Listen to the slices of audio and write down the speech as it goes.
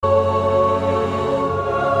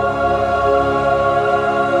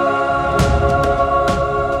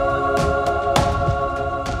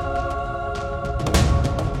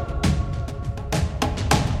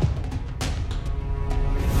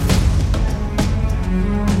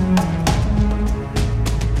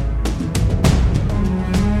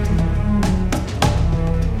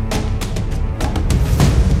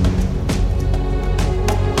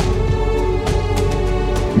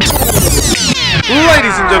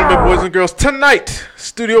gentlemen, boys and girls, tonight,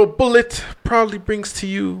 Studio Bullet proudly brings to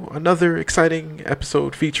you another exciting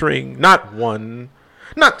episode featuring not one,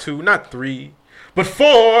 not two, not three, but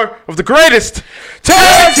four of the greatest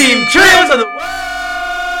tag team trios of the world.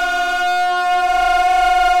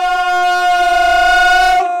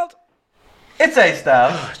 It's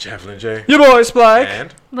A-Style. Javelin J. Your boy Spike.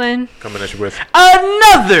 And Lynn. coming at you with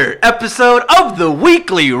Another episode of the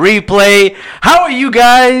Weekly Replay. How are you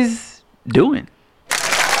guys doing?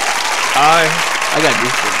 I got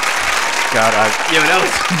this one. God,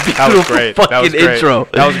 That was great. Fucking That was great. intro.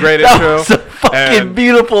 That was a great That intro. was a fucking And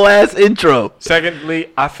beautiful ass intro. secondly,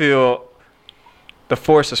 I feel the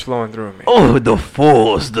force is flowing through me. Oh, the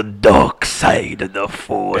force, the dark side of the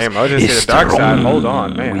force. Damn, I didn't say is the dark side. strong Hold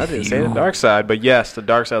on, man. I with didn't say the you. dark side, but yes, the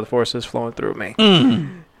dark side of the force is flowing through me.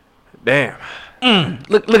 Damn.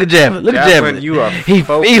 Look at Javelin. Look at Javelin. You are He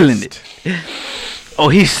focused. feeling it. Oh,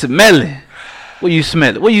 he's smelling. What you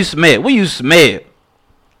smell? What you smell? What you smell?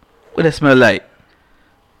 What that smell like?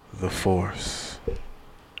 the Force.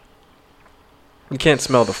 You can't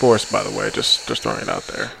smell the force, by the way. Just throwing it out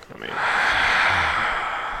there. I mean,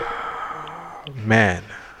 Man,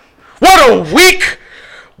 what a week!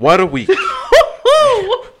 What a week!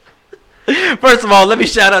 First of all, let me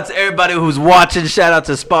shout out to everybody who's watching. Shout out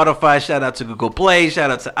to Spotify. Shout out to Google Play. Shout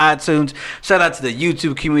out to iTunes. Shout out to the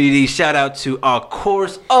YouTube community. Shout out to, of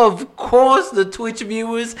course, the Twitch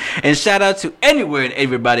viewers. And shout out to anywhere and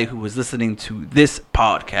everybody who was listening to this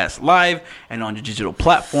podcast live and on your digital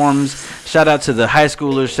platforms. Shout out to the high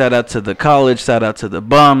schoolers. Shout out to the college. Shout out to the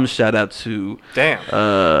bums. Shout out to... damn.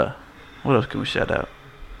 What else can we shout out?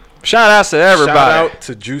 Shout out to everybody. Shout out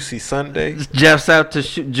to Juicy Sunday. Jeff's out to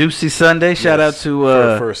Juicy Sunday. Shout out to...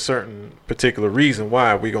 for a certain particular reason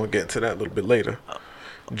why we're going to get into that a little bit later.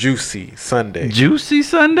 Juicy Sunday. Juicy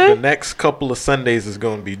Sunday? The next couple of Sundays is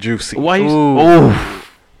going to be juicy. Why you... Ooh. Oh.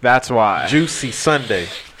 That's why. Juicy Sunday.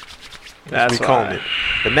 That's we calling why. it.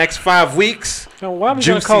 The next 5 weeks. No, why are we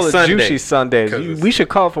Juicy gonna call it Sunday. Juicy Sundays? 'Cause We should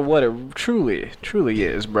call it for what it truly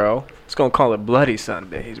is, bro. It's gonna call it Bloody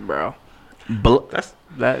Sundays, bro. That's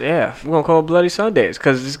We're gonna call it Bloody Sundays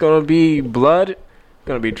because it's gonna be blood,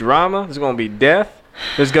 gonna be drama, there's gonna be death,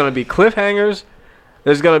 there's gonna be cliffhangers,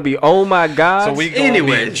 there's gonna be oh my god. so we going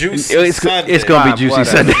Anyway, be Juicy it's Sunday. gonna be Juicy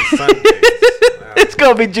whatever. Sunday. Sundays. It's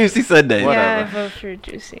gonna be Juicy Sunday. What? Yeah, I Whatever. vote for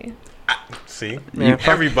Juicy. See? Man, fuck-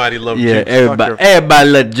 Everybody loves Yeah, juice. everybody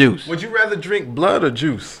love juice. Would you rather drink blood or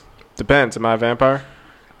juice? Depends. Am I a vampire?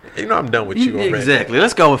 You know I'm done with you already. Exactly.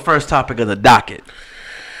 Let's go with first topic of the docket,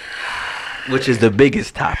 which is the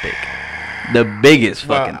biggest topic, the biggest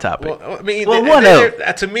fucking topic. Well, I mean, Well,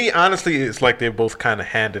 what to me, honestly, it's like they're both kind of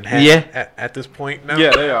hand in hand. Yeah. At this point now.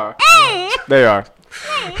 Yeah, they are. They are.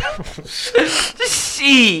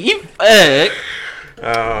 She fuck.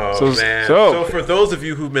 Oh So- man. so- So for those of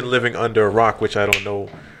you who've been living under a rock, which I don't know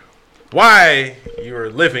why you're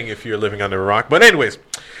living if you're living under a rock, but anyways,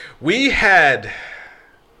 we had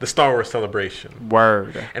the Star Wars Celebration,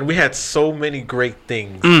 Word. and we had so many great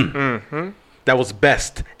things Mm-hmm. that was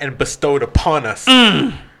best and bestowed upon us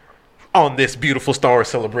on this beautiful Star Wars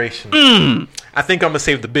Celebration. I think I'm gonna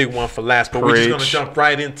save the big one for last, but we're just gonna Preach. jump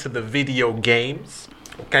right into the video games.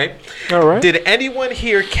 Okay. All right. Did anyone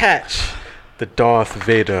here catch the Darth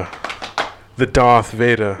Vader The Darth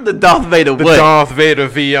Vader the what? Darth Vader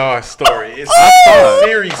VR story? It's saw a it.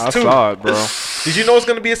 series I too. saw it, bro. Did you know it's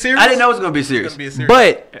gonna be a series? I didn't know it was gonna be serious. It's gonna be a series.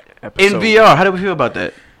 But in Episode. VR, how do we feel about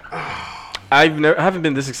that? I haven't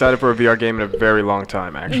been this excited for a VR game in a very long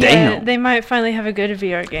time, actually. Damn. Yeah, they might finally have a good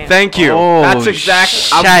VR game. Thank you. Oh, That's exactly.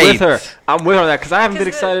 I'm with her. shite. I'm with her on that because I haven't been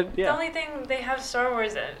 'Cause excited. The Yeah. only thing they have Star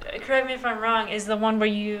Wars, correct me if I'm wrong, is the one where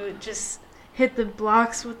you just hit the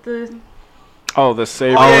blocks with the... Oh, the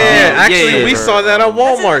saber. Oh, Oh, yeah, yeah, actually, yeah. we saw that at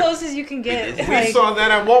That's as Walmart. close as you can get. We like- saw that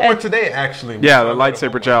at Walmart today, actually. We Yeah, saw the that at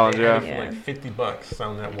lightsaber Walmart. challenge, They had yeah. it for like $50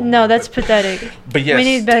 selling at Walmart. No, that's But- pathetic. But yes, We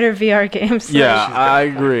need better VR games. Yeah, she's got I a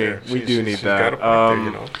point agree. there. We do need she's got a that. point there,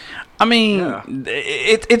 you know. I mean, Yeah.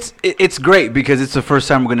 it's great because it's the first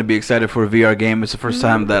time we're going to be excited for a VR game. It's the first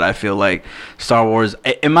time that I feel like Star Wars,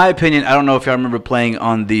 in my opinion, I don't know if y'all remember playing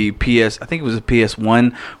on the PS, I think it was a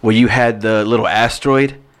PS1, where you had the little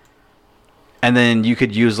asteroid. And then you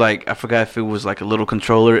could use like, I forgot if it was like a little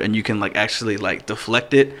controller and you can like actually like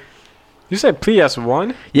deflect it. You said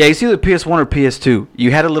PS1? Yeah, it's either PS1 or PS2.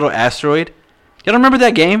 You had a little asteroid. Y'all remember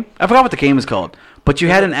that game? I forgot what the game is called. But you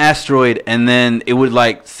had an asteroid, and then it would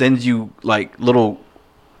like send you like little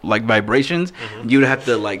like vibrations. And you'd have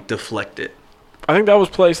to like deflect it. I think that was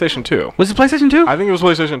PlayStation 2. Was it PlayStation 2? I think it was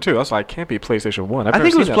PlayStation 2. That's like can't be PlayStation 1. I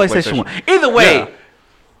think it was PlayStation 1. Either way,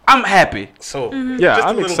 I'm happy. So Yeah, just a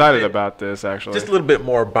I'm little excited bit- about this actually. Just a little bit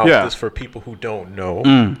more about Yeah. this for people who don't know.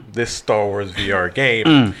 Mm. This Star Wars VR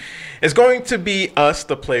game is going to be us,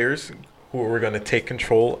 the players, who are going to take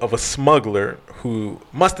control of a smuggler who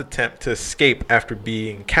must attempt to escape after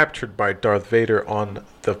being captured by Darth Vader on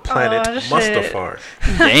the planet Oh, shit. Mustafar.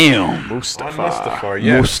 Damn. On Mustafar,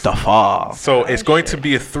 yes. Mustafa. So it's going to shit.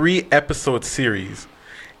 be a 3-episode series,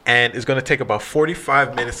 and it's going to take about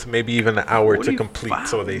 45 minutes, maybe even an hour to complete.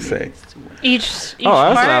 So they say. Each Oh,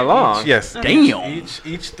 that's part? not long. Yes. Damn.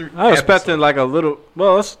 Each three. I was expecting episode. like a little.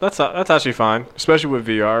 Well, that's actually fine, especially with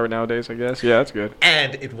VR nowadays. I guess. Yeah, that's good.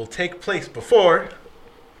 And it will take place before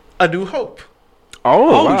A New Hope.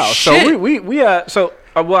 Oh, wow. shit. So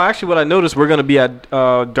well, actually, what I noticed, we're gonna be at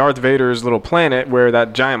Darth Vader's little planet, where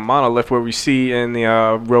that giant monolith, where we see in the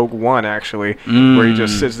Rogue One, actually, where he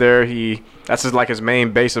just sits there. That's his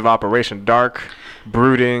main base of operation. Dark,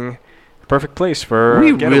 brooding, perfect place for. We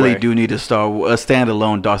a getaway. really do need a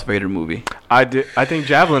standalone Darth Vader movie. I think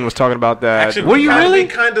Javelin was talking about that. Actually, Were you really? We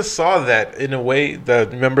kind of saw that in a way.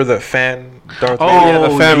 Remember the fan Darth Oh, Vader? yeah,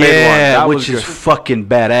 the fan-made one. That which was is good. fucking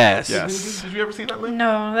badass. Yes. Did you ever see that? Link?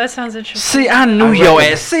 No, that sounds interesting. See, I knew your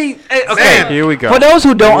ass. See, okay. Here we go. For those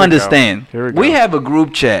who don't Here we go. understand, Here we go. we have a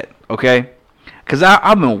group chat, okay? Because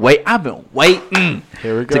I've been waiting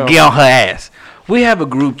Here we to go. get on her ass. We have a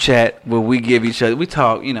group chat where we give each other, we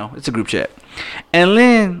talk, it's a group chat. And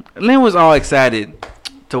Lynn was all excited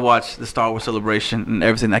to watch the Star Wars Celebration and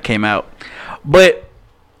everything that came out. But,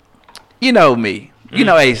 you know me, you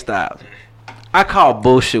know A-Styles. I call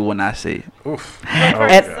bullshit when I see it. Oof. What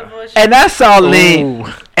part And- is the bullshit? And I saw Lynn,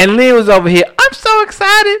 Ooh. and Lynn was over here. I'm so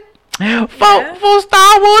excited for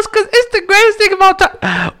Star Wars because it's the greatest thing of all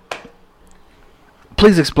time.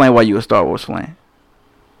 Please explain why you a Star Wars fan.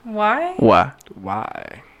 Why? Why?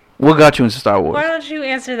 Why? What got you into Star Wars? Why don't you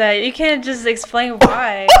answer that? You can't just explain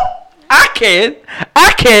why. I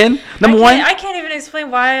can. Number one. I can't even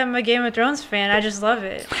explain why I'm a Game of Thrones fan. I just love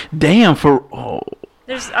it. Damn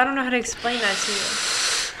I don't know how to explain that to you.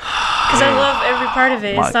 Because I love every part of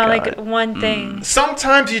it. My It's not God. like one thing.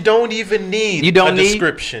 Sometimes you don't even need You don't a need-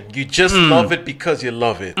 description. You just love it because you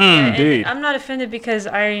love it. And Indeed. I'm not offended because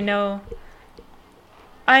I already know.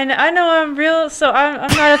 I know I'm real, so I'm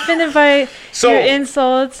not offended by So- your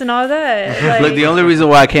insults and all that. Like, Look, the only reason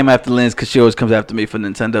why I came after Lynn is because she always comes after me for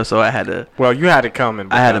Nintendo, so I had to. Well, you had it coming.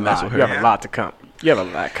 I had to a mess lot. with her. You have Yeah. a lot to come. You have a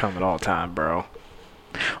lot coming all the time, bro.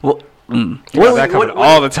 Well, You have that coming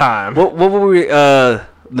all the time. What were we?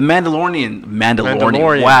 The Mandalorian.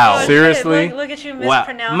 Mandalorian. Wow. oh, shit, Seriously? Look at you Wow.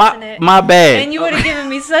 mispronouncing it. My bad. And you would have given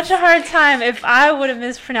me such a hard time if I would have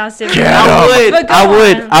mispronounced it. I But go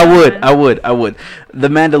on. I would. The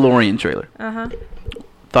Mandalorian trailer. Uh-huh.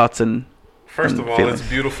 Thoughts and First of all, feelings. it's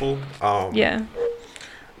beautiful. Yeah.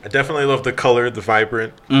 I definitely love the color, the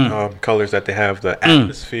vibrant colors that they have, the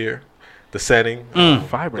atmosphere, the setting.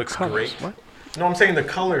 Vibrant looks colors. great. What? No, I'm saying the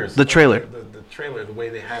colors. The trailer. The trailer, the way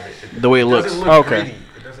they have it. The way it looks. doesn't look Okay. gritty.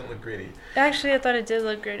 It doesn't look gritty. Actually, I thought it did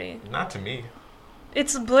look gritty. Not to me.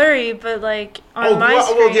 It's blurry, but like on my well,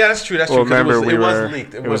 screen. yeah, that's true. That's Well, true. 'Cause remember, it we was were-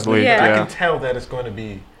 leaked. it was leaked, I yeah. can tell that it's going to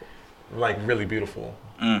be like really beautiful.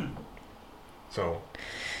 So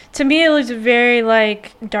To me, it looks very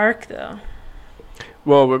like dark though.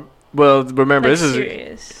 Well, remember Like this is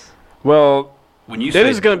serious. well. When you That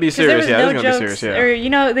is gonna be 'Cause there serious. was Yeah, no it's gonna be jokes, serious. Yeah. or you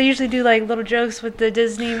know, they usually do like little jokes with the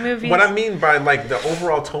Disney movies. what I mean by like the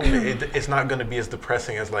overall tone, it's not going to be as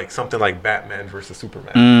depressing as like something like Batman versus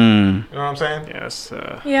Superman. You know what I'm saying? Yes.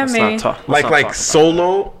 Yeah, let's maybe. not talk- let's Like not talk about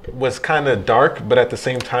Solo was kind of dark, but at the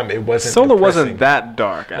same time it wasn't. Solo depressing. wasn't that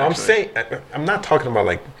dark. Actually. No, I'm saying I'm not talking about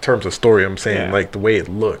like terms of story. I'm saying Yeah. like the way it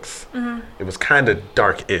looks. It was kind of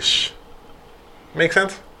dark-ish. Make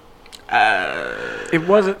sense? It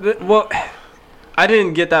wasn't. Well, I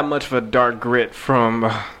didn't get that much of a dark grit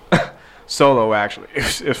from Solo. Actually,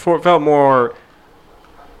 it felt more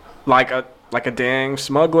like a dang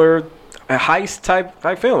smuggler, a heist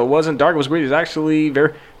type film. It wasn't dark. It was gritty. It was actually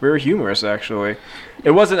very very humorous. Actually,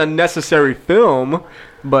 it wasn't a necessary film,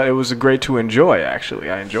 but it was great to enjoy.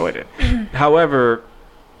 Actually, I enjoyed it. However,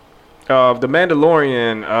 the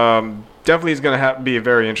Mandalorian definitely is going to be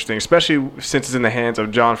very interesting, especially since it's in the hands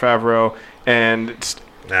of Jon Favreau and.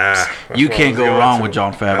 Nah. that's You what I can't was go going wrong to. with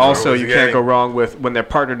Jon Favreau. That's what I Also, was you getting. can't go wrong with when they're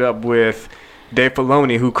partnered up with Dave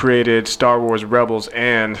Filoni, who created Star Wars Rebels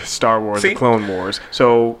and Star Wars: See? The Clone Wars.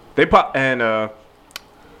 So they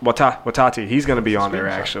Watati, he's going to be on there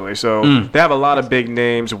actually. So they have a lot of big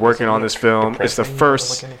names working on this film. It's the Depressing, first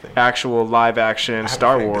doesn't look anything. actual live-action I have a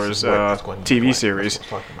Star feeling this Wars is what it's going to be TV like. series.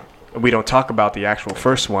 That's what I'm talking about. we don't talk about the actual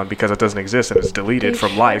first one because it doesn't exist and it's deleted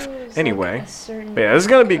from life anyway. But yeah, this is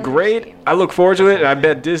gonna be great. I look forward to it. And I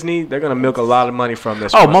bet Disney they're gonna milk a lot of money from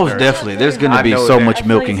this. Oh, one. most definitely. There's going to I be know so that. much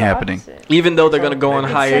milking happening. Even though they're gonna go on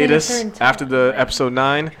It's setting a hiatus certain time, after the right? episode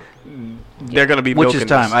 9, they're gonna be Which milking is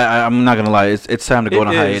time. this. I'm not gonna lie. It's time to go It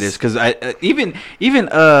on a hiatus is. because even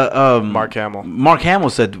Mark Hamill. Mark Hamill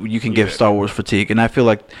said you can get did. Star Wars fatigue, and I feel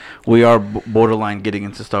like we are borderline getting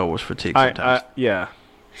into Star Wars fatigue sometimes. Yeah.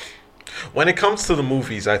 When it comes to the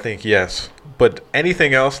movies, I think yes. But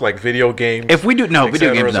anything else like video games, If we do no et video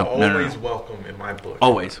cetera, games, is no, no. always welcome in my book.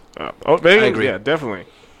 Always. Maybe, I agree. Yeah, definitely.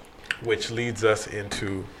 Which leads us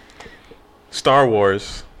into Star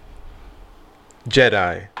Wars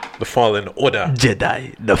Jedi, The Fallen Order.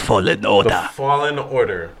 Jedi, the Fallen The Order. Fallen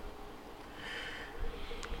Order.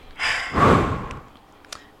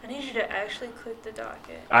 I need you to actually click the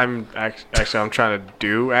docket. I'm I'm trying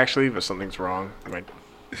to but something's wrong. Like,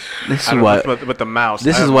 This I is don't why. know, with the mouse.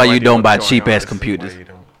 This I is have why no you idea don't what's buy going cheap on. ass Why computers. you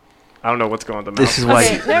don't. I don't know what's going on with the This mouse. is why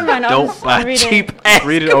Okay, you never mind. I'll don't just buy read it. cheap ass.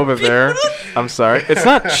 Read it over there. I'm sorry. It's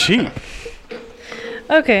not cheap.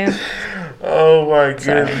 Okay. Oh my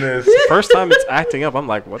goodness. First time it's acting up, I'm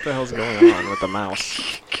like, what the hell's going on with the mouse?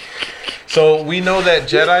 So we know that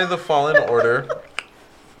Jedi The Fallen Order.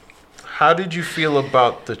 How did you feel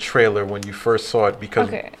about the trailer when you first saw it? Because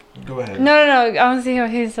Okay. go ahead. No. I want to see how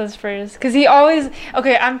he says first. Because he always.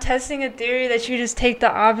 Okay, I'm testing a theory that you just take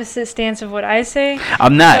the opposite stance of what I say.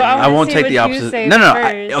 I'm not. So I I wanna won't see take what the you opposite. say No.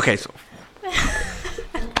 first. Okay, so.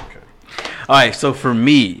 All right, so for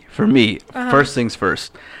me, first things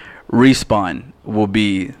first. Respawn will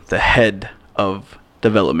be the head of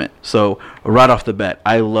development. So right off the bat,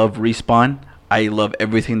 I love Respawn. I love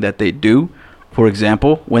everything that they do. For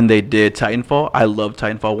example, when they did Titanfall, I love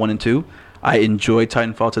Titanfall 1 and 2. I enjoy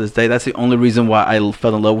Titanfall to this day. That's the only reason why I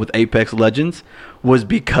fell in love with Apex Legends was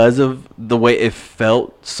because of the way it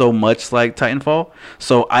felt so much like Titanfall.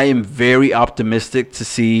 So I am very optimistic to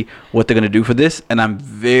see what they're going to do for this. And I'm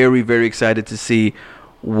very, very excited to see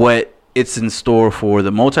what it's in store for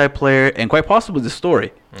the multiplayer and quite possibly the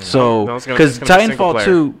story. So, No, it's gonna because be single Titanfall player.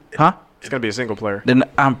 2, huh? It's going to be a single player. Then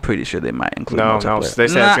I'm pretty sure they might include No, multiplayer. they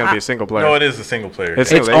said it's going to be a single player. No, it is a single player.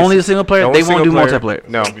 It's It's only the single player. No, They it's won't do single player. multiplayer.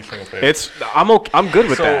 No, It's gonna be single player. I'm good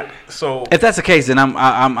with that. So If that's the case, then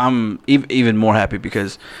I'm even more happy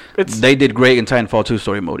because It's- they did great in Titanfall 2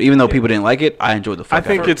 story mode. Even though people didn't like it, I enjoyed the fuck I out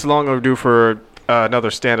think of it. it's long overdue for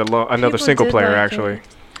another standalone, another People single did player like actually. it.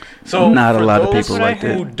 So Not a for lot of those people liked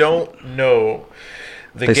who it. don't know,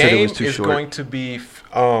 the They said it game was too is short. going to be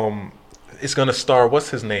it's going to star what's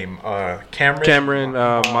his name? Cameron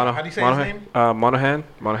how do you say his name? Monahan.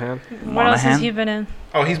 What else Monahan? has he been in?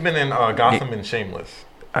 Oh, he's been in Gotham and Shameless.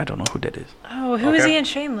 I don't know who that is. Oh, who is Okay. he in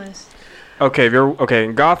Shameless? Okay, if you're okay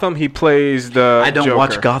in Gotham, he plays the. I don't Joker.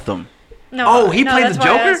 watch Gotham. No. Oh, he no, played that's the why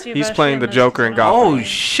I Joker? asked you He's about playing the Shameless. Joker in That's what I Gotham. Oh was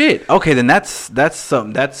shit. Okay, then that's new I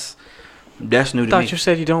to thought me. you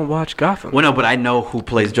said you don't watch Gotham. Well, no, but I know who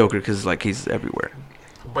plays Joker because like he's everywhere.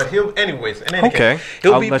 But he'll, anyways, in any Okay, case,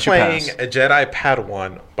 he'll I'll be let you playing pass. a Jedi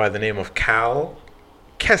Padawan by the name of Cal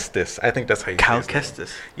Kestis. I think that's how you say Cal his name.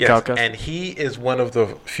 Kestis. Yes, Cal Kestis. and he is one of the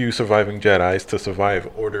few surviving Jedis to survive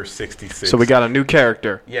Order 66. So we got a new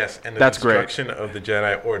character. Yes, and the That's great. destruction of the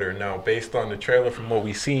Jedi Order. Now, based on the trailer, from what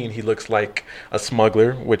we've seen, he looks like a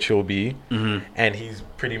smuggler, which he'll be, and he's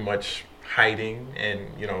pretty much hiding and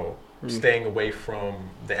staying away from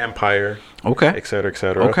the Empire, Okay. et cetera, et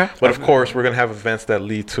cetera. Okay. But of course, we're gonna have events that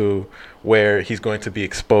lead to where he's going to be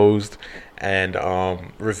exposed and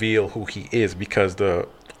reveal who he is, because the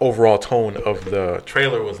overall tone of the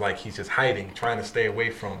trailer was like he's just hiding, trying to stay away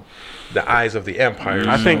from the eyes of the Empire.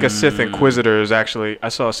 I think a Sith Inquisitor is actually. I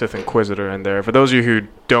saw a Sith Inquisitor in there. For those of you who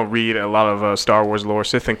don't read a lot of Star Wars lore,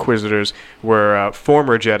 Sith Inquisitors were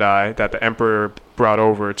former Jedi that the Emperor brought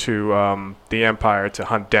over to the Empire to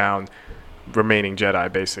hunt down remaining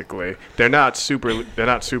Jedi. Basically, they're not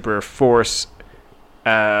super Force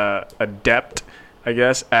adept, I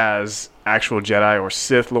guess, as actual Jedi or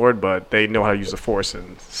Sith Lord, but they know how to use the Force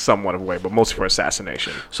in somewhat of a way, but mostly for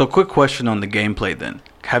assassination. So, quick question on the gameplay then.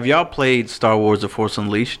 Have y'all played Star Wars: The Force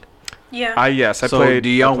Unleashed? Yeah. Yes, I So, played. do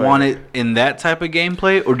y'all I played want it in that type of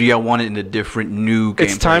gameplay, or do y'all want it in a different new gameplay?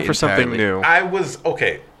 It's time for something new. I was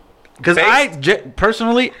okay. Because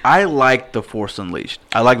personally, I like The Force Unleashed.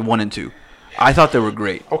 I like 1 and 2. I thought they were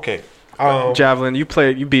great. Okay, Javelin, you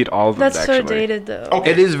beat all of them. That's so actually. dated though.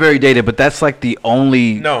 Okay. It is very dated, but that's like the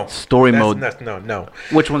only story mode. No.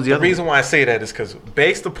 Which one's the The other? reason why I say that is because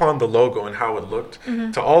based upon the logo and how it looked,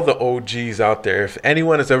 to all the OGs out there, if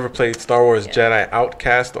anyone has ever played Star Wars Jedi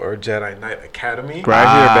Outcast or Jedi Knight Academy,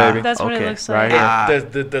 Right here, baby. That's what okay. it looks Right like. here.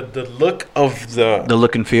 the look of the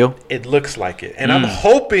look and feel. it looks like it, and I'm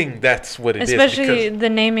hoping that's what it is. Especially Because the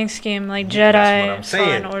naming scheme, like that's what Jedi I'm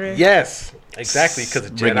saying. Fallen Order. Yes, exactly. Because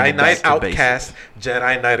Bringing Jedi it back Knight to Outcast,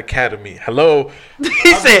 Jedi Knight Academy. Hello.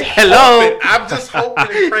 He said hello. I'm just hoping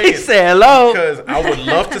and praying. He said hello. Because I would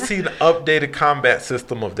love to see the updated combat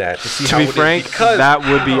system of that. To see To how be it is, frank, because that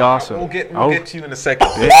would be awesome. We'll get Oh. to you in a second.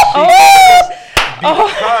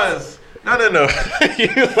 Because no.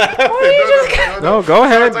 You laughing. No, go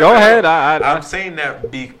ahead. Go ahead. I'm saying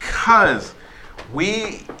that because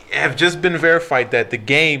we have just been verified that the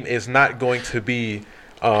game is not going to be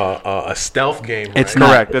a stealth game. It's right? not.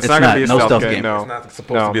 Correct. It's not going to be a No stealth, stealth game. game. No. It's not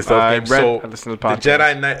supposed to be a stealth I game. read- So I listened the to the podcast.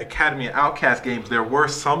 Jedi Knight Academy and Outcast games, there were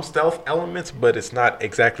some stealth elements, but it's not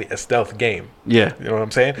exactly a stealth game. Yeah. You know what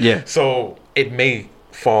I'm saying? Yeah. So it may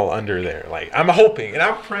fall under there. Like I'm hoping and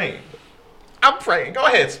I'm praying. Go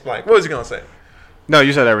ahead, Spike. What was you gonna say? No,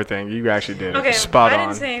 you said everything. You actually did. Okay, Spot I on.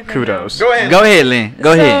 didn't say anything, Kudos. Go ahead. Go ahead, Lynn.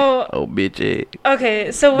 Go So- ahead. Oh, bitch.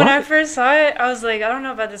 Okay, so when I What? first saw it, I was like, I don't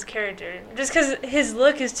know about this character. Just because his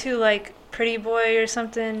look is too, like, pretty boy or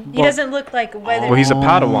something. He Well- doesn't look like weather. Well, he's a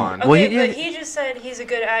Padawan. Okay, Well, but he just said he's a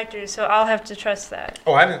good actor, so I'll have to trust that.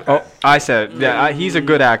 Oh, I didn't. Oh, I said, yeah, he's a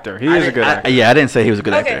good actor. He is a good actor. Yeah, I didn't say he was a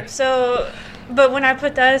good Okay, actor. so, but when I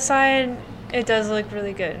put that aside, it does look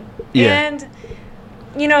really good. Yeah. And,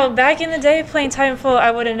 you know, back in the day playing Titanfall, I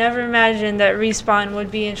would have never imagined that Respawn would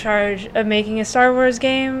be in charge of making a Star Wars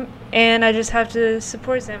game, and I just have to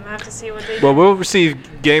support them. I have to see what they do. Well, we'll receive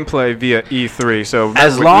gameplay via E3. So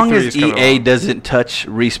As when long E3 as is coming EA along. doesn't touch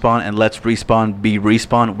Respawn and lets Respawn be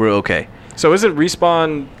Respawn, we're okay. So isn't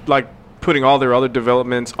Respawn like putting all their other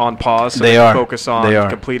developments on pause so They can are. focus They on are.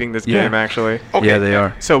 completing this Yeah. game actually? Okay. Yeah, they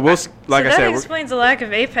are. So we'll like so I that said, we're, explains the lack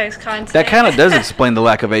of Apex content. That kind of does explain the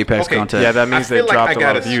lack of Apex Okay. content. yeah, that means they feel like dropped I a lot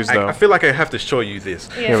gotta- of views I though. feel like I have to show you this.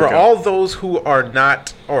 Yeah. Here we For go. all those who are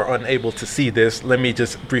not or unable to see this, let me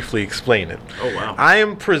just briefly explain it. Oh, wow. I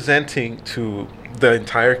am presenting to the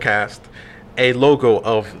entire cast a logo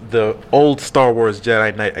of the old Star Wars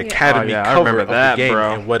Jedi Knight Academy Oh, yeah, I cover remember of that, the game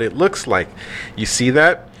bro. and what it looks like. You see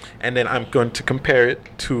that? And then I'm going to compare it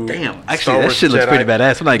to Damn, Star actually, that Wars shit looks Jedi. pretty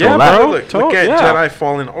badass. I'm not Yeah, gonna lie. bro. Look at Yeah. Jedi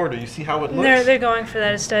Fallen Order. You see how it looks? They're going for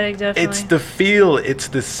that aesthetic, definitely. It's the feel. It's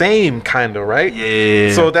the same kind of, right?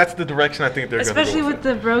 Yeah. So that's the direction I think they're going to go. Especially with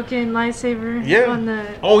the broken lightsaber Yeah. on the...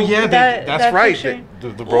 Oh yeah, that- that's that right. picture. The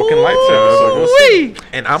broken lightsaber. So we'll see.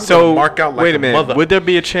 And I'm So gonna mark out like wait a a minute, mother. would there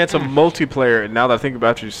be a chance of multiplayer? Now that I think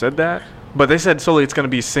about it, you said that, but they said solely it's going to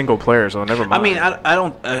be single player, so never mind. I mean, I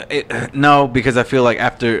don't. No, because I feel like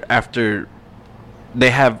after they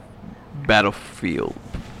have Battlefield.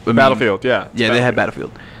 I mean, Battlefield, yeah. Yeah, they have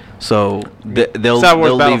Battlefield. So they'll Star Wars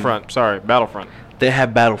they'll Battlefront. Sorry, Battlefront. They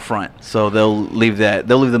have Battlefront, so they'll leave that.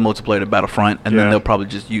 They'll leave the multiplayer to Battlefront, and then Yeah. they'll probably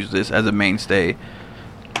just use this as a mainstay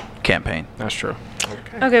campaign. That's true.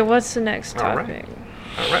 Okay. Okay, what's the next All right. topic?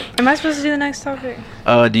 All right. Am I supposed to do the next topic?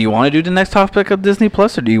 Do you want to do the next topic of Disney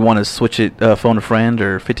Plus, or do you want to switch it phone a friend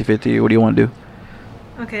or 50-50? What do you want to do?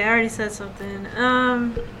 Okay, I already said something.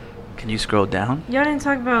 Can you scroll down? Y'all didn't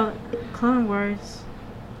talk about Clone Wars.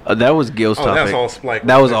 That was Gil's Oh, topic. that's all Spike.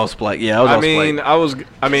 That was all Spike. Yeah, that was I all mean, Spike.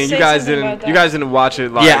 I mean, Say you guys something didn't. about You that. guys didn't watch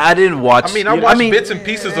it. Like, Yeah, I didn't watch. I mean, I watched bits and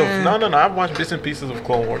pieces of. No. I've watched bits and pieces of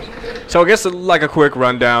Clone Wars. So I guess like a quick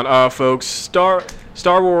rundown, folks. Star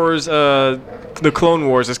Wars, the Clone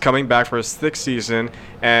Wars is coming back for its 6th season,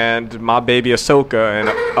 and my baby Ahsoka, and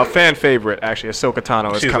a fan favorite actually, Ahsoka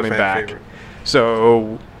Tano, is She's a coming fan back. favorite.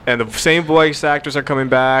 So, and the same voice actors are coming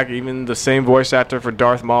back. Even the same voice actor for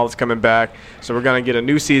Darth Maul is coming back. So we're gonna get a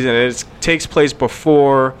new season. It takes place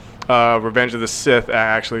before Revenge of the Sith,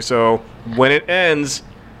 actually. So when it ends,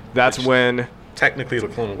 that's when. Technically, the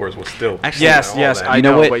Clone Wars was still. Actually, Yes, all yes, that. I You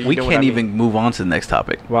know know, what? but you We know what can't I mean. even move on to the next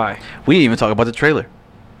topic. Why? We didn't even talk about the trailer.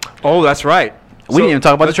 Oh, that's right. We didn't even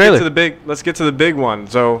talk about the trailer. Let's get to the big one.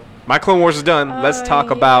 So my Clone Wars is done. Let's Oh, talk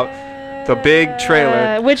about the big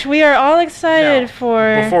trailer. Which we are all excited Now,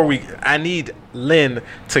 for. Before I need Lynn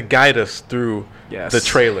to guide us through Yes. the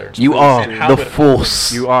trailer. You And are how the it-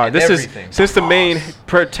 Force. You are. And This everything. is since the main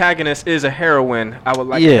protagonist is a heroine. I would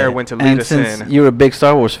like a heroine to lead and us since in. you're a big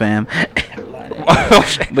Star Wars fan,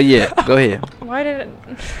 but yeah, go ahead.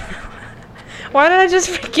 Why did I just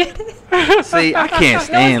forget it? See, I can't No, it's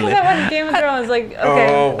stand because I Lynn. watched Game of Thrones. Like,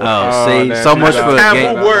 okay. Oh, Oh, see, damn, so you much got for a a taboo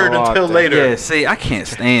game. word until later. Yeah, see, I can't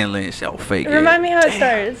stand Lynn. She fake. Remind me how it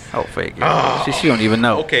starts. Oh, fake. She don't even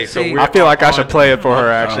know. Okay, so See, we're I feel like I on should play it for her,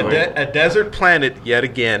 a, actually. a desert planet yet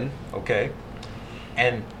again. Okay,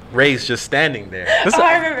 and Ray's just standing there. Oh,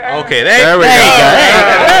 I remember. Okay, There we go.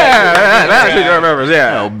 That's what you remembers,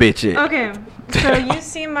 yeah. Oh, bitch it. Okay, so you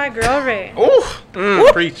see my girl Ray Ooh,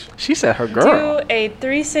 preach. She said her girl. do a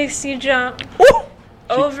 360 jump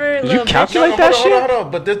over Did you little calculate bitch. that hold on, hold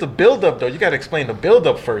on. But there's the build up though. You gotta explain the build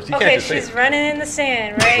up first. You Okay, can't just she's say. running in the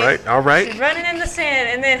sand, right? Right. All right. She's running in the sand,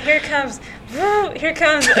 and then here comes, here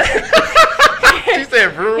comes, She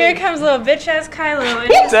said, "Vroom." here comes little bitch ass Kylo.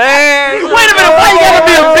 And he's- Dang. Wait a minute, why you gotta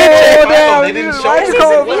be a bitch? Michael, they didn't show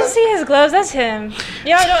You see his gloves? That's him.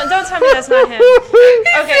 Y'all don't tell me that's not him.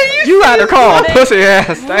 Okay. You had her call Then pussy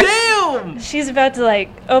ass. Damn. She's about to like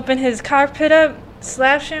open his cockpit up,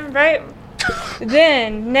 slash him, right?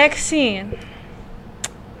 Then next scene.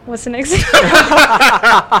 What's the next scene?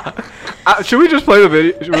 Should we just play the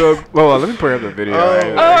video? Well, let me bring up the video.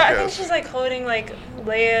 Oh. Oh, I think she's like holding like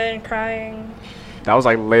Leia and crying. That was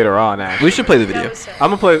like later on, actually. We should play the That video. was sad.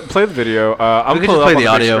 I'm gonna play the video. I'm We gonna could pull it just play up on the the big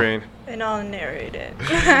audio. screen. And I'll narrate it.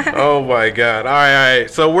 Oh my God! All right.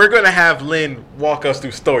 So we're gonna have Lynn walk us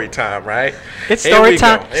through story time, right? It's Here story we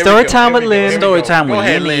time. go. Here we Story go. time Here with we go. Lynn. Here we Story go. time Go with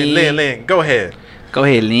ahead, Lynn. Lynn. Go ahead. Go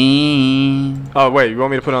ahead, Lean. Oh wait, you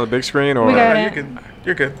want me to put it on the big screen or? We got No, it. you can.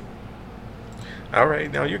 You're good. All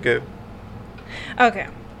right. Now you're good. Okay.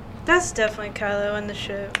 That's definitely Kylo in the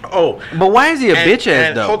ship. Oh, But why is he a and- bitch ass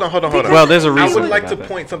and though? hold on. Well, there's a I reason. would like to about that.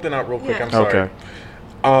 point something out real quick. Yeah. I'm sorry.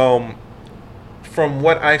 Okay. From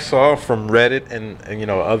what I saw from Reddit and you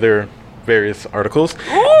know other various articles,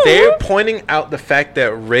 they're pointing out the fact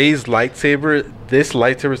that Rey's lightsaber, this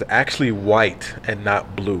lightsaber is actually white and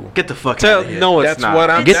not blue. Get the fuck Tell out of here. no, it's That's not. what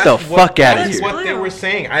I'm. Get the that's what- fuck outta That's here. what they were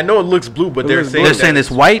saying. I know it looks blue, but they're looks saying They're blue. saying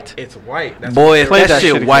it's white. It's white. That's Boy, what if they're Play that that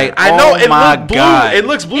shit shit white, I know oh it my looks blue. god. It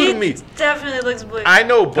looks blue to me. It definitely looks blue. I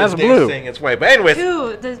know, but That's they're blue. saying it's white. But anyways,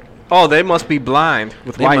 Dude, Oh, they must be blind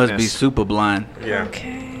with They whiteness. must be super blind. yeah.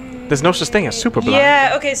 okay. There's no such thing as super blind.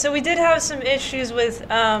 Yeah, okay, so we did have some issues with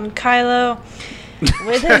Kylo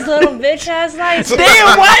with his little bitch ass lightsaber.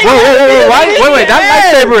 Damn, why? Wait,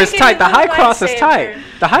 that lightsaber is Making tight. The his high cross is lightsaber. tight.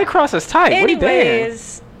 The high cross is tight. What are you doing?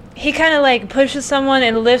 Anyways, he kind of like pushes someone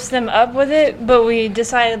and lifts them up with it, but we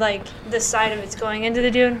decided like the side of it's going into the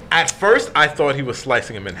dude. At first, I thought he was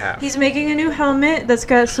slicing him in half. He's making a new helmet that's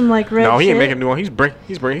got some like red. No, he ain't shit. making a new one. He's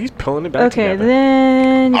pulling it back Okay, together.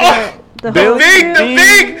 then the Bill- whole Big, the crew-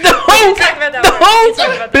 big, We can talk about that one. We can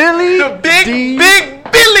talk about that. Billy, the big, D. big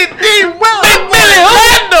Billy D. Williams.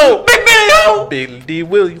 Big Billy who? Billy D.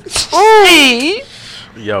 Williams. Hey,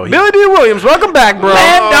 Yo, he, Billy D. Williams, welcome back, bro.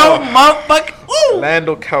 Lando, motherfucker. Ooh.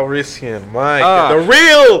 Lando Calrissian. My Ah. God. The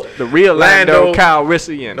real The real Lando Lando.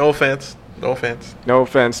 Calrissian. No offense. No offense. No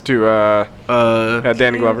offense to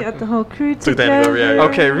Danny We Glover. got the whole crew Took Danny Glover, together. yeah.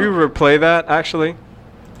 Okay, we replay that actually.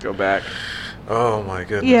 Go back. Oh my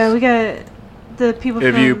goodness. Yeah, we got the people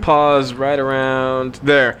If from... you pause right around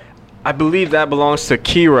there, I believe that belongs to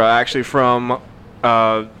Kira actually from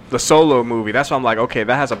the Solo movie. That's why I'm like, okay,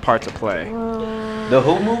 that has a part to play. The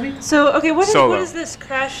who movie? So, okay, what Solo. is this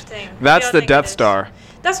crash thing? What That's y'all the think it Death is? Star.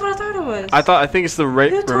 That's what I thought it was. I think it's the Who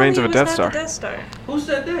told remains me of a it was Death not Star. the Death Star? Who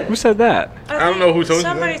said that? Who said that? I don't know who told you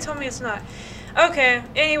Somebody that. told me it's not. Okay,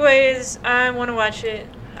 anyways, I want to watch it.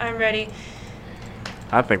 I'm ready.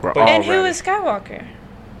 I think we're And all And who ready. is Skywalker?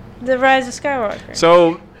 The Rise of Skywalker.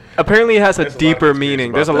 So apparently it has a There's a lot of deeper conspiracy meaning.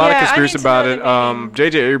 about There's a that. lot Yeah, I of conspiracy need to about know it. the meaning.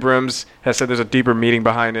 J.J. Abrams has said there's a deeper meaning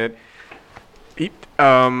behind it.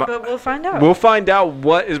 But we'll find out. We'll find out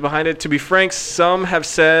what is behind it. To be frank, some have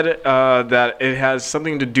said that it has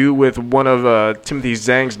something to do with one of Timothy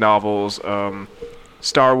Zhang's novels,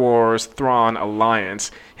 Star Wars Thrawn Alliance,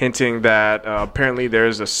 hinting that apparently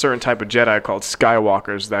there's a certain type of Jedi called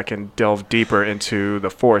Skywalkers that can delve deeper into the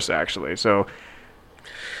Force, actually. So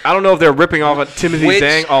I don't know if they're ripping off of Timothy Which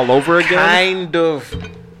Zhang all over again. Kind of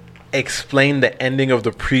explain the ending of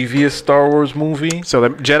the previous Star Wars movie. So the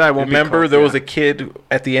Jedi won't Remember, be there was a kid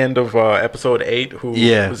at the end of episode 8 who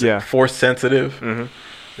Yeah. was Yeah. force sensitive. Mhm.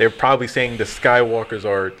 They're probably saying the Skywalkers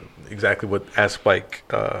are exactly what Spike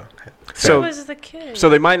So- Who was the kid? So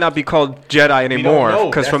they might not be called Jedi anymore know.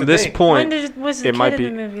 because That's from the this thing. point, was the it kid might in be-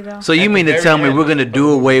 the movie, though? So you At mean the to very tell me end we're gonna of do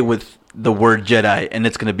the away with the word Jedi and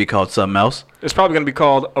it's gonna be called something else? it's probably going to be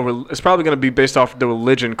called it's probably going to be based off the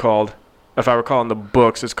religion called, if I recall in the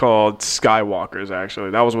books, it's called Skywalkers.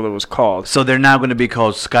 Actually, that was what it was called. So they're now gonna be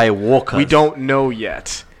called Skywalkers. We don't know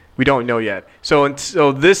yet. We don't know yet. So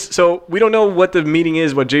we don't know what the meaning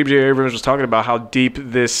is. What J.J. Abrams was talking about, how deep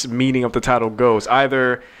this meaning of the title goes.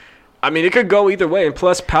 It could go either way. And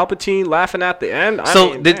plus, Palpatine laughing at the end.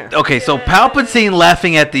 So Palpatine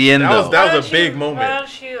laughing at the end. That was a big moment. Why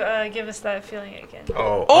don't you give us that feeling again?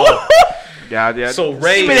 Oh. Yeah. So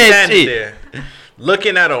Ray standing there,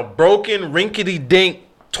 looking at a broken, rinkety-dink,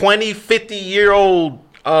 20, 50-year-old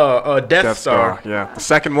Death Star. Yeah, the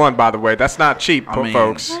second one, by the way. That's not cheap,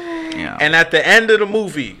 folks. Yeah. And at the end of the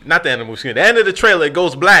movie, not the end of the movie, the end of the trailer, it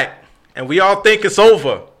goes black, and we all think it's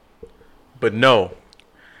over. But no.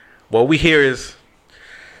 What we hear is...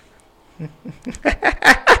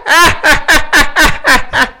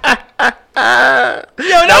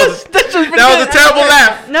 that was a terrible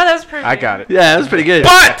laugh. No, that was perfect. I got it. Yeah, that was pretty good.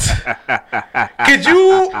 But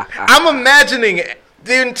I'm imagining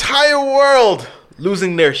the entire world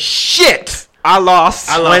losing their shit. I lost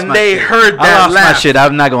When they heard I that lost my laugh. shit.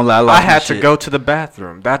 I'm not gonna lie. I had to go to the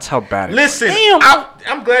bathroom. That's how bad it Listen,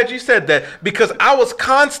 I'm glad you said that because I was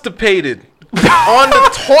constipated on the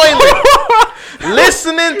toilet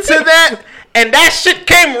listening to that, and that shit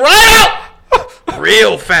came right out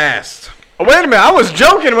real fast. was. Wait a minute. I was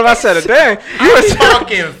joking when I said it. Dang. You was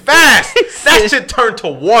talking fast. That shit turned to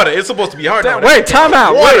water. It's supposed to be hard. Wait, time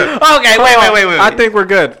out. Water. Okay, wait. I think we're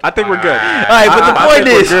good. I think we're good. All right, but the point I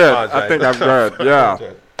think is, we're good. I think I'm good. Yeah.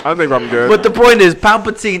 I think I'm good. but the point is,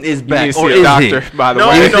 Palpatine is you back, need to or see is a doctor, he? by the No,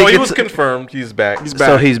 way. You think he was it's- confirmed. He's back. He's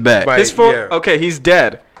So he's back. But- His yeah. he's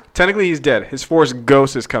dead. Technically, he's dead. His Force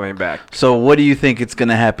Ghost is coming back. So what do you think it's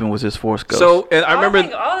gonna happen with his Force Ghost? So, and I remember. I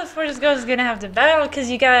think all the Force Ghosts is gonna have to battle because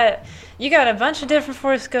you got a bunch of different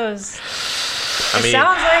Force Ghosts. It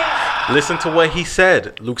sounds like Listen to what he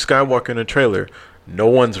said. Luke Skywalker in the trailer. No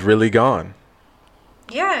one's really gone.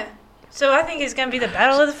 yeah. So I think it's gonna be the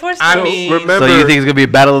battle of the Force I Ghosts. mean, remember, So you think it's gonna be a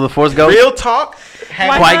battle of the Force Ghosts? real talk.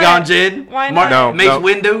 Why Qui-Gon not? Jinn? Why Mark- not? Mace No.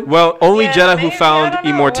 Windu? well, only Yeah, Jedi who maybe, I found don't know,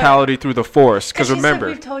 immortality through the Force. Because she remember,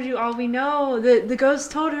 said we've told you all we know. The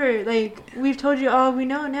ghost told her, like, we've told you all we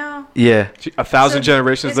know now. Yeah. 1,000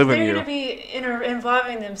 generations live in They're you. gonna be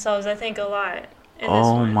involving themselves, I think, a lot. In this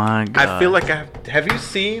Oh one. my god. I feel like have you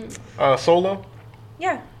seen Solo?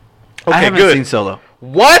 Yeah. Okay, I haven't good. seen Solo.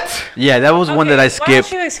 What? Yeah, that was one that I Why skipped.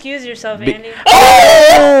 don't you excuse yourself, Be- Andy?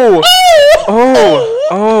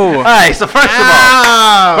 All right, so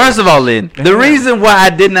first of all, Lynn, the reason why I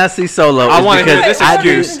did not see Solo I is wanna hear because this I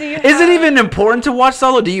excuse. do. Is it even important to watch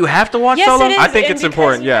Solo? Do you have to watch Yes, Solo? it is. I think and it's because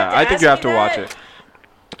important. you Yeah, have to I think ask you have me to watch that, it.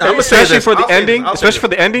 I'm gonna say Especially this. for the I'll say ending. this. I'll say Especially for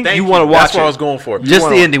this. the ending. Thank You want to That's watch what I it. was going for. Just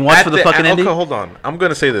the ending. Watch for the fucking ending. Okay, hold on. I'm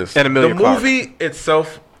gonna say this. And Emilia the Clarke. movie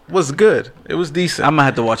itself was good. It was decent. I'm gonna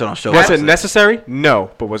have to watch it on show. Was it necessary?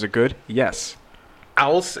 No. But was it good? Yes.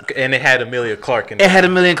 And it had Emilia Clarke in it. It had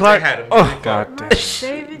Emilia Clarke. It had Emilia Clarke. God damn.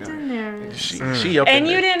 David Daenerys. She up And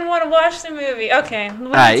in you there. didn't want to watch the movie. Okay. All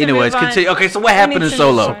right. Anyways, continue. Okay, so what happened in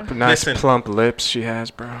Solo? Nice Listen. plump lips she has,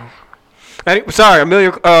 bro. Sorry,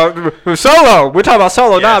 Emilia. Solo. We're talking about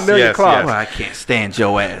Solo, not Yes, Emilia yes, Clarke. Well, I can't stand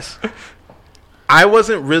your ass. I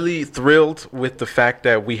wasn't really thrilled with the fact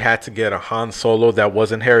that we had to get a Han Solo that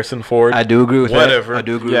wasn't Harrison Ford. I do agree with Whatever. that. I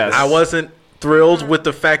do agree Yes. with that. I wasn't thrilled with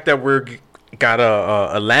the fact that got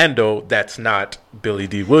a Lando that's not Billy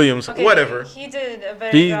D. Williams. Okay, Whatever. He did a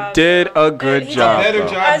better He job. did though. a good He job, did Better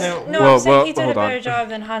though. job As, than- no, Well, I'm saying well, he did a hold on. better job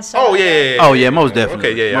than Han Solo. Oh yeah. Oh, yeah, most definitely.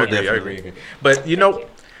 Okay, yeah, I Most agree, I definitely. agree. But you know,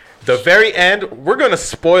 the very end, we're gonna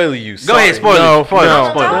spoil you. Go ahead, Sorry. spoil it. Spoil it. No,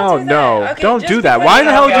 Spoil it. Don't do no, that. Okay, don't just do that. because Why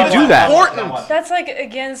the hell would it's you do that? Important. That's like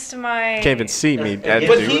against my. Can't even see me. But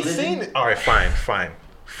dude. he's seen it. All right, fine.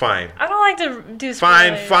 I don't like to do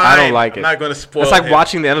Fine. spoilers. I don't like I'm it. not gonna spoil. It's like him.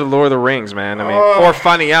 watching the end of Lord of the Rings, man. I mean, Oh. or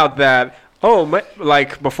finding out that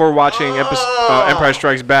like before watching Empire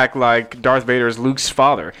Strikes Back, like Darth Vader is Luke's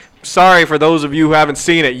father. Sorry for those of you who haven't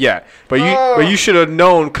seen it yet, but you should have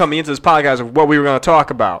known coming into this podcast of what we were going to talk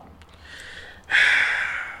about.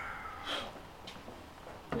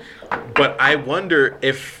 But I wonder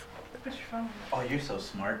if. Oh, you're so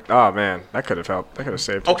smart. Oh man, that could have helped. That could have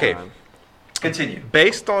saved. some Okay. time. Continue.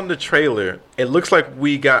 Based on the trailer, it looks like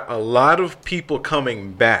we got a lot of people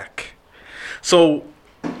coming back. So,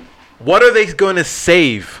 what are they going to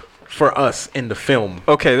save for us in the film?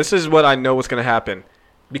 Okay, this is what I know what's going to happen.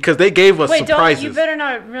 Because they gave us Wait, surprises. you better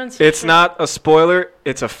not ruin. It's not a spoiler.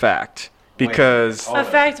 It's a fact. Because a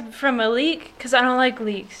fact from a leak because I don't like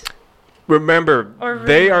leaks. remember, Or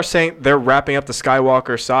they rumor. are saying they're wrapping up the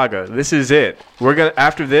Skywalker saga. This is it. We're gonna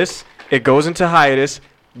after this, it goes into hiatus.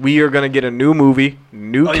 We are gonna get a new movie,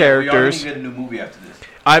 new characters. get a new movie after this.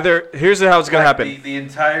 Here's how it's gonna happen. The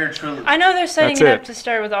entire trilogy. I know they're setting That's it it. up to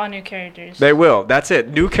start with all new characters. They will. That's it.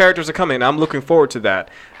 New characters are coming. And I'm looking forward to that.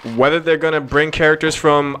 Whether they're gonna bring characters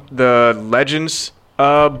from the Legends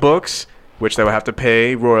books, which they will have to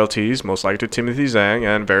pay royalties, most likely to Timothy Zahn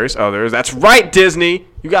and various others. That's right, Disney.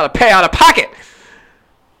 You gotta pay out of pocket.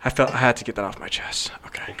 I felt I had to get that off my chest.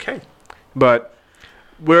 Okay. But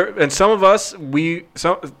some of us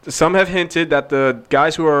some have hinted that the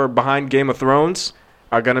guys who are behind Game of Thrones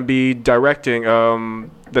are gonna be directing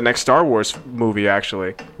the next Star Wars movie,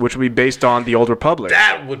 actually, which will be based on the Old Republic.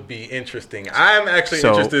 That would be interesting. I'm actually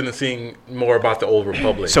interested in seeing more about the Old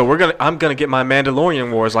Republic. So I'm gonna get my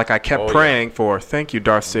Mandalorian Wars like I kept praying for. Thank you,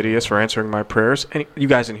 Darth Sidious, for answering my prayers. And you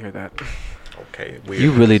guys didn't hear that. Okay, weird.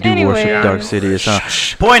 You really do Anyways. worship Dark Sidious,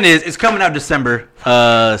 huh? Point is, it's coming out December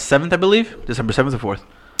 7th, I believe. December 7th or 4th.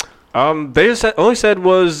 They only said it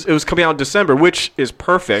was coming out in December, which is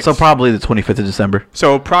perfect. So probably the 25th of December.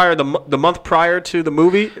 So the month prior to the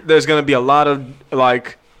movie, there's gonna be a lot of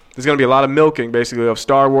milking, basically, of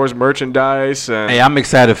Star Wars merchandise. And Hey, I'm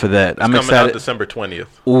excited for that. I'm coming out excited. December 20th.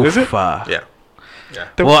 Oof, Is it? Yeah.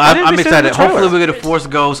 Well, Why didn't I'm they say it in excited. the trailer? Hopefully we get a Force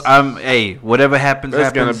Ghost. Whatever happens, There's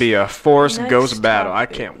happens. gonna be a Force Next Ghost battle. I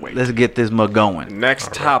topic. can't wait. Let's get this mug going.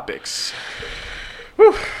 Next topics.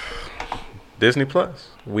 Disney Plus.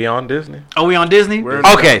 We on Disney. Are we on Disney? We're-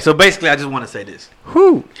 Okay, so basically, I just want to say this: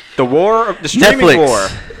 Whew. The streaming Netflix. war.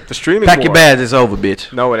 The streaming pack war. your bags. It's over,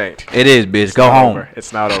 bitch. No, it ain't. It is, bitch. It's Go not home. over.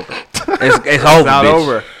 It's not over. It's over, It's not bitch.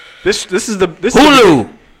 over. This is the Hulu.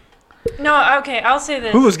 No, okay, I'll say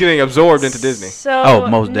this. Hulu's getting absorbed into Disney. So Oh,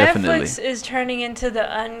 most definitely. Netflix is turning into the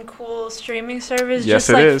uncool streaming service, Yes, just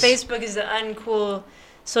it like is. Facebook is the uncool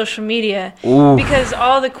social media. Ooh. Because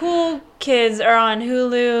all the cool kids are on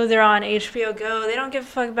Hulu, they're on HBO Go. They don't give a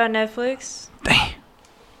fuck about Netflix. Damn.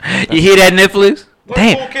 You hear that, Netflix? What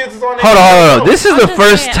Damn. cool kids is on Hold on. HBO? This is I'm the just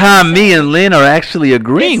first saying, time me and Lynn are actually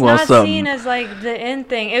agreeing It's on not something. seen as like the end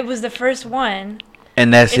thing. It was the first one.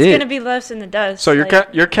 And that's It's it. gonna be left in the dust. So you're like,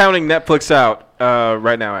 you're counting Netflix out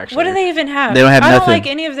right now, actually. what do they even have? They don't have I nothing. don't like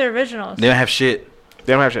any of their originals. They don't have shit.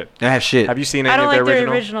 They don't have shit. They don't have shit. Have you seen I any don't of their like their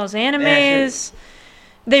original? originals. Animes.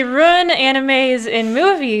 They ruin animes in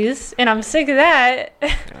movies, and I'm sick of that.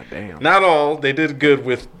 God damn. Not all. They did good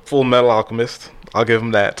with Full Metal Alchemist. I'll give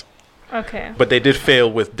them that. Okay. But they did fail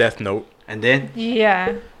with Death Note. And then Yeah.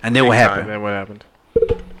 what Big And happened? then what happened?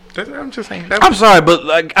 I'm just saying. I'm sorry, but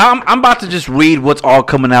like I'm about to just read what's all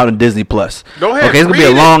coming out in Disney Plus. Go ahead. Okay, it's gonna be read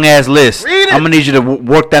a it. long ass list. Read it. I'm gonna need you to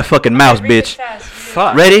work that fucking mouse, Read it bitch. fast.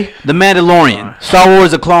 Fuck. Ready? The Mandalorian, Star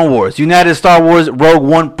Wars: The Clone Wars, United Star Wars Rogue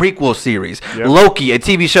One prequel series, Yep. Loki, a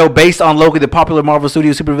TV show based on Loki. The popular Marvel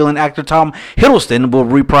Studios supervillain actor Tom Hiddleston will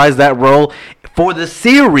reprise that role for the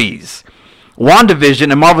series.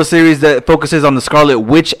 WandaVision, a Marvel series that focuses on the Scarlet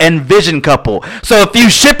Witch and Vision couple. So if you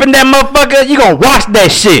shipping that motherfucker, you gonna watch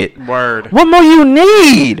that shit. Word. What more you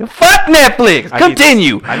need? Fuck Netflix. I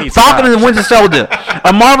Continue. need Falcon and scotch. the Winter Soldier,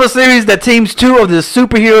 a Marvel series that teams two of the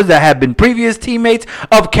superheroes that have been previous teammates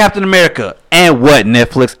of Captain America. And what,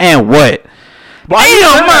 Netflix? And what? Why Damn, you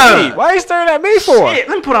staring at man. me? Why are you staring at me for? Shit,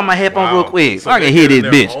 let me put on my headphones Wow. real quick so So I can they're hear this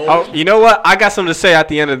giving their bitch. own- Oh, you know what? I got something to say at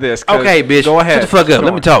the end of this. 'cause- Okay, bitch. Go ahead. Shut the fuck up. Go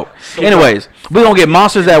Let me on. talk. Anyways, we're going to get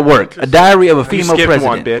Monsters at Work, a diary of a female skipped president.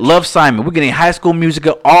 one, bitch. Love, Simon. We're getting High School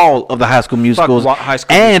Musical, all of the High School Musicals. High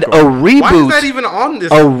School and Musical. a reboot. Why is that even on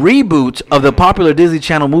this? A reboot of the popular Disney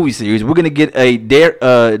Channel movie series. We're gonna get a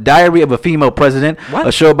Diary of a Female President, What?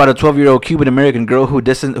 a show about a 12-year-old Cuban American girl who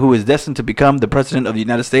is destined to become the president of the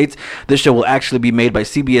United States. This show will actually be made by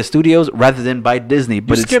CBS Studios rather than by Disney,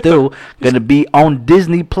 but it's skipped still gonna be on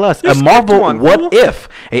Disney Plus. A skipped Marvel one, What fool. If,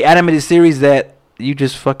 a animated series that. You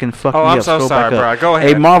just fucking fucked Oh, me I'm up. so Scroll sorry, back up. bro. Go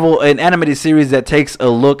ahead. An animated series that takes a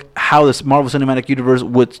look how this Marvel Cinematic Universe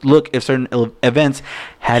would look if certain events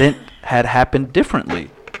had happened differently.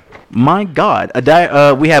 My God,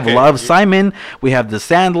 we have Okay. Love, Simon. We have The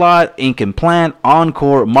Sandlot, Ink and Plant,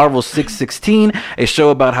 Encore, Marvel 616, a show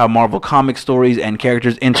about how Marvel comic stories and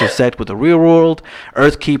characters intersect with the real world.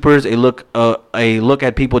 Earthkeepers, a look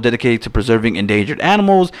at people dedicated to preserving endangered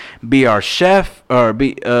animals. Be Our Chef,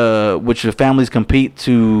 which the families compete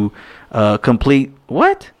to complete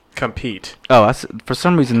what? Compete. Oh, for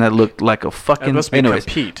some reason that looked like a fucking. It must be Anyways,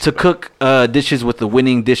 compete. to cook dishes with the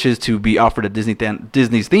winning dishes to be offered at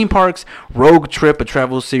Disney's theme parks. Rogue Trip, a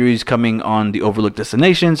travel series coming on the overlooked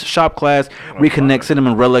destinations. Shop Class, reconnect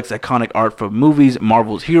Cinnamon Relics, iconic art for movies.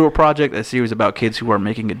 Marvel's Hero Project, a series about kids who are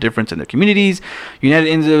making a difference in their communities. United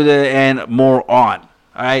and more on.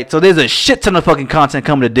 All right, so there's a shit ton of fucking content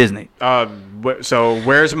coming to Disney. So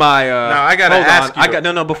where's my? Now, I gotta hold ask on.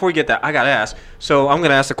 you. No. Before we get that, I gotta ask. So I'm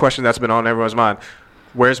gonna ask the question that's been on everyone's mind.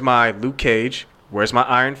 Where's my Luke Cage, Where's my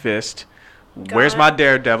Iron Fist? Where's my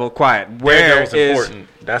Daredevil? Quiet. Where Daredevil's is important.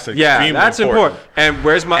 That's extremely that's important. And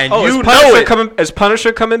where's my And is you Punisher know it. coming? Is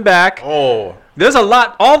Punisher coming back? Oh, There's a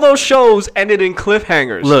lot. All those shows ended in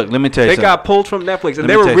cliffhangers. Look, let me tell you They something. got pulled from Netflix, and Let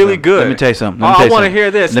they me were tell you really something. good. Let me tell you something. Oh, Let me tell I you want to something.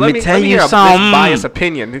 hear this. Let me tell you hear a something. biased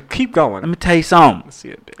opinion. Keep going. Let me tell you something. Let's see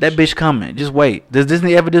it, bitch. That bitch coming. Just wait. Does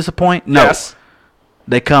Disney ever disappoint? No. Yes.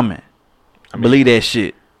 They coming. Believe that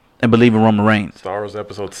shit. And believe in Roman Reigns. Star Wars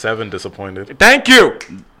Episode 7 disappointed. Thank you.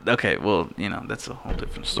 Okay, well, that's a whole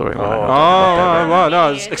different story. Oh. We're not gonna Oh, talk about that. well,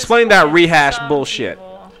 no. It Explain that disappoints rehash some bullshit.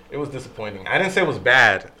 people. It was disappointing. I didn't say it was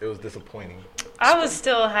bad. It was disappointing. I was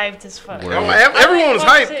still hyped as fuck. Everyone was I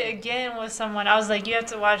watched hyped. it again with someone. I was like, you have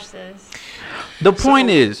to watch this. The point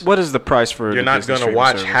is, What is the price for? You're the not Disney gonna streaming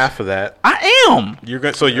watch service? half of that. I am. You're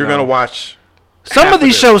gonna watch. Some half of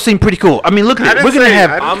these it. shows seem pretty cool. I mean, look I at it. didn't We're gonna say-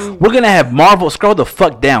 have I didn't- we're gonna have Marvel. Scroll the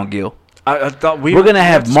fuck down, Gil. I thought We're gonna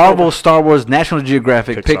have to Marvel, scroll- Star Wars, National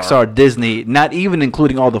Geographic, Pixar. Pixar, Disney. Not even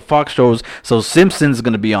including all the Fox shows. So Simpsons is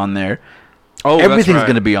gonna be on there. Oh, that's Everything's right.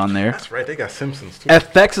 gonna be on there. That's right. They got Simpsons too.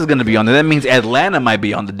 FX is gonna be on there. That means Atlanta might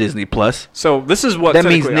be on the Disney Plus. So this is what That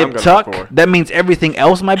means technically I'm Nip gonna look Tuck. for. That means everything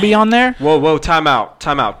else might be on there. Whoa, time out,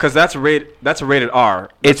 because that's a rated R.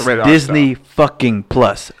 That's It's a rated Disney R stuff. fucking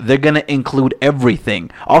Plus. They're gonna include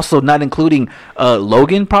everything. Also, not including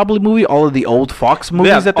Logan probably movie. All of the old Fox movies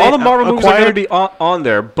Yeah, that they all the Marvel movies are acquired. going to be on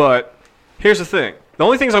there. But here's the thing: the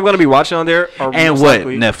only things I'm going to be watching on there are And most what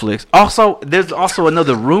likely- Netflix? Also, there's also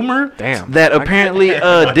another rumor Damn. that apparently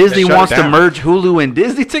Disney shut it wants to down. merge Hulu and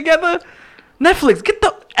Disney together. Netflix, get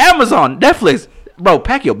the Amazon. Netflix, bro,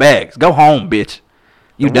 pack your bags. Go home, bitch.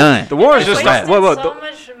 You done. The war is They just wasted whoa, so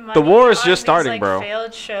much money the war is on just these, starting, like, bro.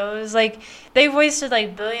 Failed shows, like they've wasted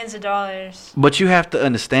like billions of dollars. But you have to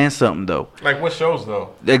understand something though. Like what shows though?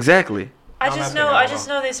 Exactly. I I'm just not know, thinking I about just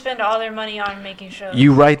know they spend all their money on making shows.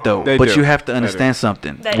 You right though, They but do. you have to They understand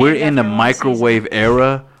something. That We're ain't in the after one season. microwave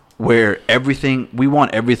era where we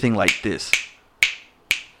want everything like this.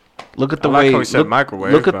 Look at the I like way how he said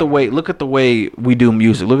microwave, look at the but- way we do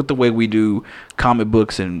music. Look at the way we do comic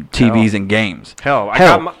books and TVs and games. Hell, I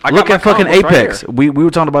got look my at fucking comic books right Apex. here. We were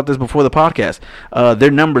talking about this before the podcast. Their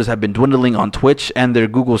numbers have been dwindling on Twitch, and their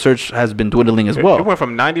Google search has been dwindling as It well. went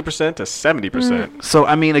from 90% to 70%. So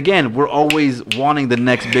I mean, again, we're always wanting the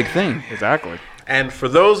next big thing. Exactly. And for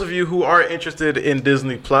those of you who are interested in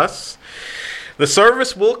Disney Plus, the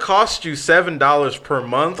service will cost you $7 per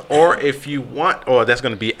month, or if you want, that's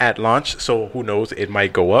going to be at launch. So who knows? It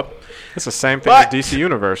might go up. It's the same thing But as DC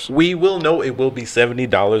Universe. We will know it will be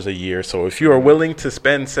 $70 a year. So if you are willing to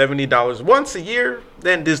spend $70 once a year,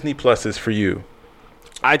 then Disney Plus is for you.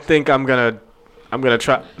 I think I'm gonna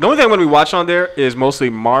try. The only thing I'm gonna be watching on there is mostly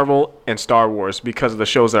Marvel and Star Wars because of the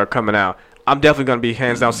shows that are coming out. I'm definitely gonna be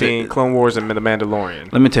hands down seeing Clone Wars and The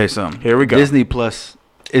Mandalorian. Let me tell you something. Here we go. Disney Plus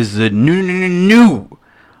is the new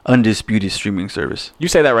undisputed streaming service. You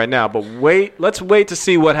say that right now, but let's wait to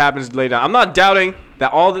see what happens later. I'm not doubting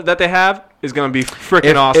that all that they have is gonna be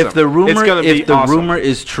freaking awesome. If the rumor, it's gonna be awesome. rumor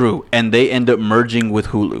is true, and they end up merging with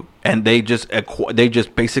Hulu, and they just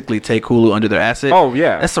basically take Hulu under their asset. Oh,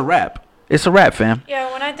 yeah. that's a wrap. It's a wrap, fam.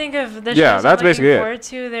 Yeah, when I think of the Yeah, shows that's I'm looking basically it. forward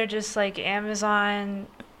to, they're just like Amazon.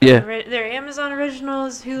 Yeah. They're Amazon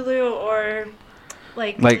originals, Hulu, or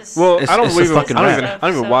like. Like, well, It's- I don't it's a even fucking I don't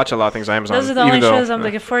even So- watch a lot of things on Amazon. Those are the even only though- shows I'm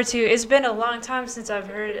looking forward to. It's been a long time since I've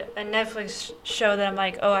heard a Netflix show that I'm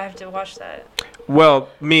like, oh, I have to watch that. Well,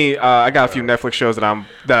 me, I got a few Netflix shows that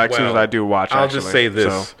as soon as I do watch. I'll actually. just say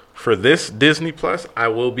this. So, For this Disney Plus, I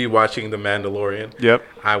will be watching The Mandalorian. yep.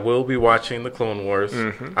 I will be watching The Clone Wars.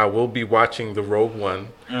 Mm-hmm. I will be watching The Rogue One.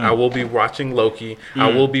 Mm. I will be watching Loki.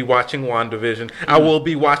 I will be watching WandaVision. I will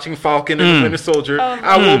be watching Falcon and the Winter Soldier. Oh,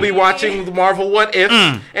 I will be watching the Marvel What If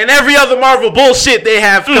and every other Marvel bullshit they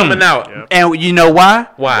have coming out. Yep. And you know why?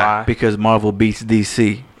 Why? Because Marvel beats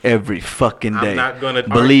DC every fucking day. I'm not gonna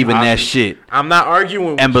believe in argue. that shit I'm not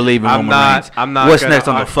arguing with and believe in I'm Roman not- Reigns. I'm not What's gonna next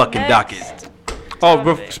on the argue. fucking docket? Next Oh,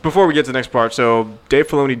 topic. before we get to the next part, so Dave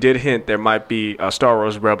Filoni did hint there might be a Star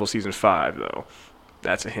Wars Rebel Season 5, though.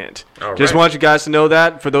 That's a hint. All Just right. want you guys to know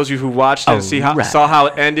that. For those of you who watched it and Alright. saw how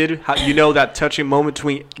it ended, you know that touching moment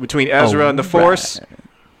between Ezra and the Force,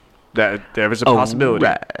 that there is a possibility.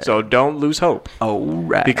 Alright. So don't lose hope, All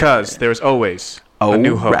right. because there's always All a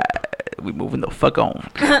new hope. right. We moving the fuck on.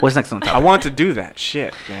 What's next on the I topic? want to do that.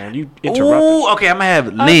 Shit, man. You interrupted. Ooh, okay. I'm gonna have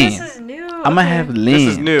Oh, Lynn. this is new. I'm gonna Okay. have Lynn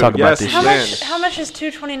is new, talk about yes. this How shit. Lynn. much is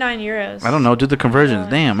 229 euros? I don't know. Do the conversions.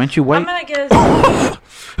 Damn, ain't you I'm white? gonna guess.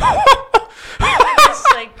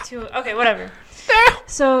 It's like two. Okay, whatever.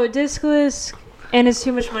 So discless, and it's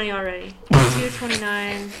too much money already.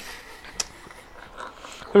 229.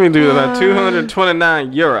 Let me do that.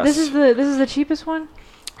 229 euros. This is the cheapest one.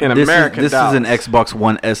 in This American is dollars. an Xbox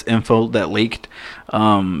One S info that leaked.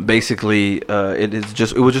 Basically,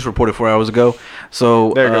 it was just reported 4 hours ago.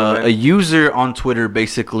 So There you go, man. a user on Twitter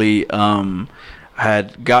basically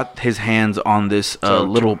had got his hands on this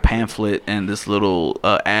little pamphlet and this little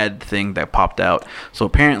ad thing that popped out. So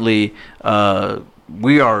apparently,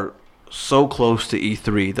 we are so close to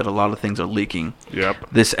E3 that a lot of things are leaking. Yep.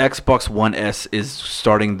 This Xbox One S is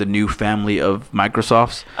starting the new family of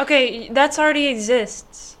Microsofts. Okay, that's already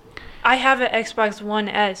exists. I have an Xbox One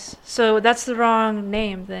S, so that's the wrong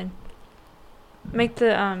name then. Make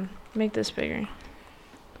this bigger.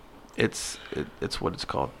 It's what it's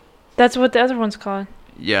called. That's what the other one's called.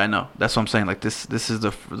 Yeah, I know. That's what I'm saying. Like this is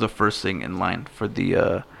the first thing in line for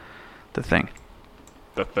the thing.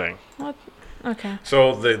 The thing. Okay.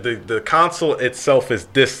 So the console itself is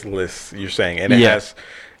diskless, you're saying, and it Yeah. has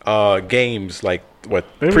games like what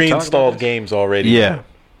Didn't we talk pre-installed about this? games already. Yeah.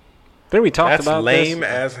 Then we talked That's about lame this.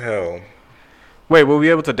 as hell. Wait, will we be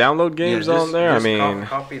able to download games on there? I mean,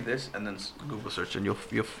 copy this and then Google search and you'll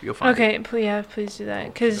find Okay, please do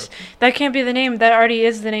that, because that can't be the name. That already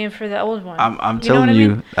is the name for the old one. I'm You know telling what I you.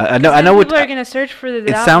 mean? I know what People are gonna search for it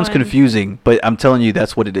that sounds one. confusing, but I'm telling you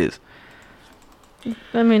that's what it is.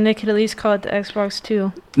 I mean, they could at least call it the Xbox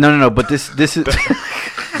 2. No, but this is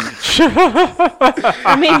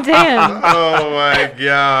I mean, damn. Oh my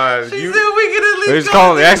god! You- we can at they just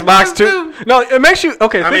call it the Xbox 2. No, it makes you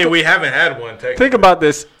okay. I mean, we haven't had one. Think about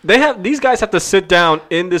this. These guys have to sit down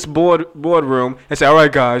in this boardroom and say, "All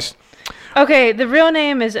right, guys, Okay, the real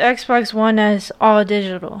name is Xbox One S All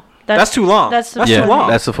Digital. that's too long. That's the That's yeah, too long.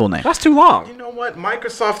 that's the full name. That's too long." You know what?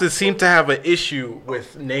 Microsoft has seemed to have an issue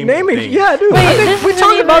with naming Naming, things. yeah, dude. Wait, I think this we isn't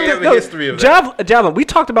talked even- about We this. have a history of that. Javelin, we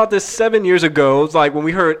talked about this 7 years ago. It's like when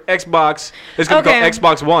we heard Xbox, it's gonna Okay. go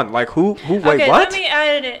Xbox One. Like who? Wait, Okay, what? let me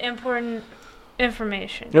add important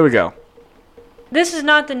information. Here we go. This is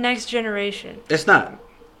not the next generation. It's not.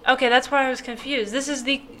 Okay, that's why I was confused. This is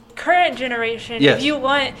the current generation. Yes. If you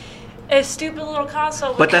want a stupid little console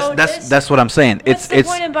with But no disc, that's what I'm saying. what's the It's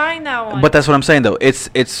point in buying that one? but that's what I'm saying though. It's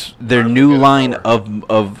their Why new don't we get a line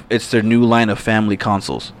power? it's their new line of family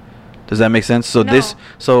consoles. Does that make sense? So No.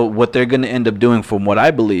 so what they're going to end up doing, from what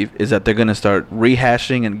I believe, is that they're going to start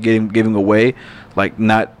rehashing and giving away, like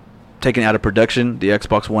not taking out of production, the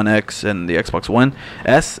Xbox One X and the Xbox One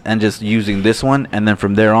S, and just using this one, and then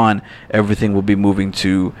from there on, everything will be moving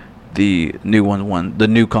to the new the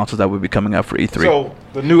new consoles that will be coming out for E3. So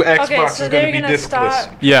the new Xbox okay, so is going they're to be gonna diskless.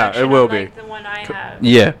 stop. Yeah, it production will on, be. like, the one I have.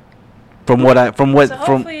 yeah, So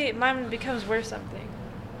hopefully mine becomes worth something.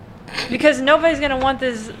 Because nobody's gonna want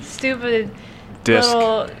this stupid Disc.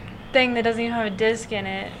 little thing that doesn't even have a disc in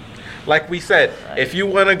it. Like we said, if you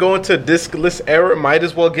want to go into a diskless era, might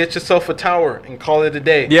as well get yourself a tower and call it a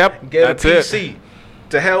day. Yep, Get that's a it. PC.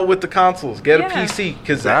 To hell with the consoles. Get Yeah. a PC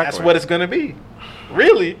because that's Exactly. what it's going to be.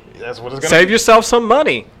 Really, that's what it's going to Save be. yourself some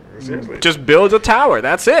money. Seriously. Just build a tower.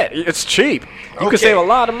 That's it. It's cheap. You Okay. can save a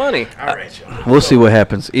lot of money. All right, y'all. we'll see what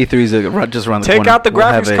happens. E3's just around the Take corner. out the We'll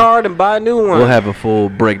have graphics card and buy a new one. We'll have a full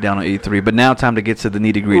breakdown on E3, but now time to get to the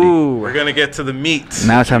nitty gritty. We're Ooh. going to get to the meat.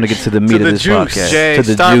 Now time to get to the meat of the this juice. podcast. Jay, to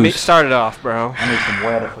the juice. start it off, bro. I need some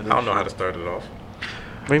water for I don't know how to start it off.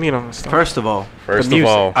 What do you mean on the start? First of all, First of music.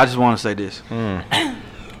 all, I just want to say this.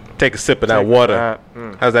 take a sip of that water.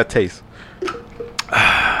 How's that taste?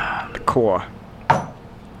 The core.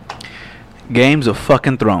 Games of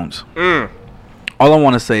fucking Thrones. Mm. All I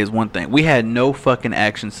want to say is one thing. We had no fucking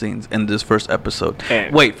action scenes in this first episode.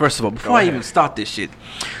 And- Wait, first of all, before I ahead. even start this shit,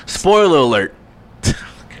 spoiler alert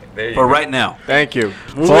There you for go. right now. Thank you.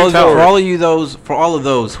 For all of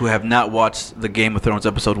those who have not watched the Game of Thrones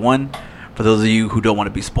episode 1, for those of you who don't want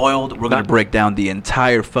to be spoiled, we're going to break down the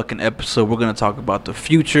entire fucking episode. We're going to talk about the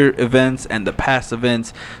future events and the past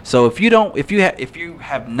events. So if you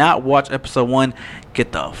have not watched episode 1,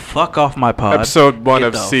 get the fuck off my pod. Episode 1 Get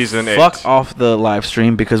of the season 8. Fuck off the live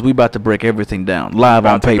stream because we about to break everything down live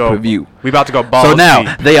on pay-per-view. We about to go balls So now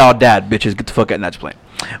deep. they all died, bitches. Get the fuck out and not playing.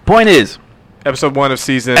 Point is, Episode 1 of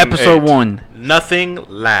season episode 8. 1, Nothing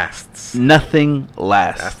lasts. nothing That's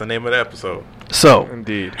lasts. the name of the episode. So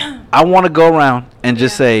Indeed. I want to go around and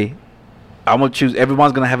just say, I'm gonna choose.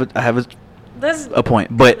 Everyone's gonna have Let's a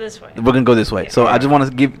point, but this way. we're gonna go this way. So I just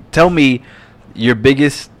want to tell me your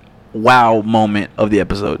biggest wow moment of the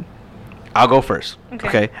episode. I'll go first.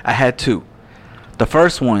 Okay. I had two. The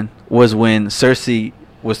first one was when Cersei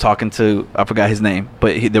was talking to, I forgot his name,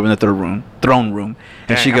 but they were in the throne room, and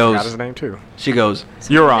Dang, she I forgot his goes, name too.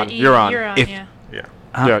 Euron. Euron. If- Yeah. Yeah.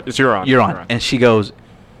 huh? Yeah, it's Euron. You're on. And she goes,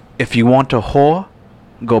 if you want a whore,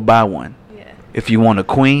 go buy one. Yeah. If you want a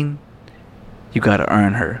queen, You gotta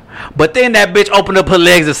earn her. But then that bitch opened up her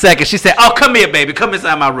legs a second. She said, "Oh, come here, baby. Come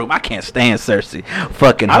inside my room." I can't stand Cersei.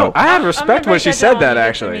 Fucking hoe. I had I'm respect gonna when break she that said down that, even for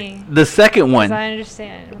actually. me, The second 'cause one. I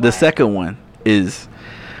understand. The why. second one is.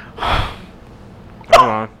 Hold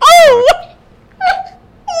on.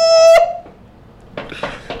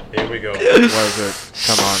 Here we go. What is it?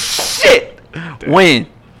 Come on. Shit. When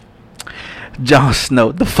Jon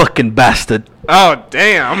Snow, the fucking bastard, Oh,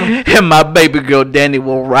 damn. and my baby girl Dany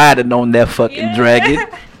were riding on that fucking Yeah. dragon.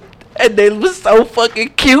 And they was so fucking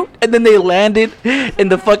cute. And then they landed in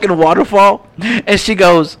the fucking waterfall. And she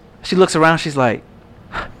looks around, she's like,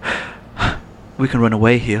 "We can run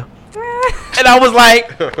away here." And I was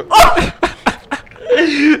like, oh.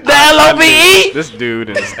 The LOVE. This dude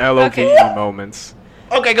and his LOVE Okay. moments.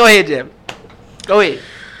 Okay, go ahead, Jim. Go ahead.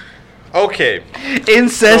 Okay.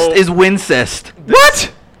 Incest So- is wincest.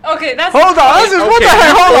 What? Okay, that's. Hold on. This is what Okay, the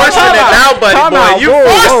heck? you Hold on. forcing Time it out. now, buddy Time boy. out. You Whoa,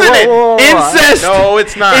 whoa, forcing it. whoa, whoa, whoa. Incest No,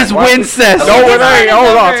 it's not. is What? wincest. No, He's we're not not. in Hold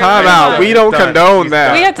on. number. Time He's out. not. We don't He's done. condone He's that.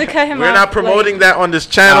 done. We have to cut him We're off. not promoting that on this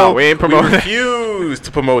channel. No, we ain't promoting We it. refuse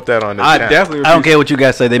to promote that on this I channel. definitely. I don't care what you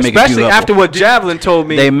guys say. They make a Especially cute after couple. what Javelin told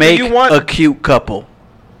me. They make you want- a cute couple.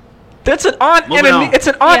 That's an aunt and Moving on. it's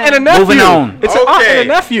an aunt Yeah. and a nephew. Moving on. It's an aunt and Okay. a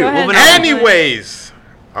nephew. Go ahead. Moving on. Anyways,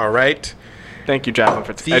 all right. Thank you, Javelin,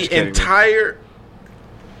 for The educating me. entire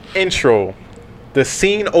intro, the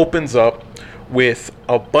scene opens up with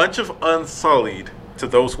a bunch of Unsullied, to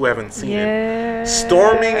those who haven't seen Yeah. it,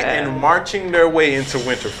 storming and marching their way into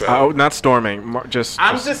Winterfell. Oh, not storming.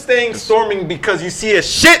 I'm just saying storming because you see a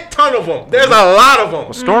shit ton of them. There's a lot of them.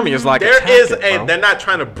 Well, storming is like There is attacking, a. bro. They're not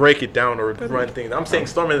trying to break it down or run things. I'm saying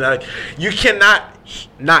storming. Like you cannot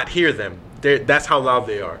not hear them. That's how loud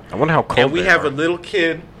they are. I wonder how cold And we they have are. a little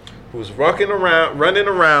kid who's running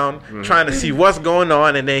around, Mm-hmm. trying to see what's going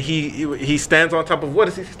on, and then he stands on top of what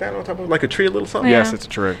does he stand on top of? Like a tree, a little something. Yes, Yeah. it's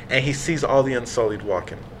true. And he sees all the Unsullied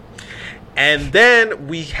walking. And then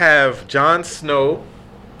we have Jon Snow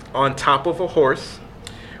on top of a horse.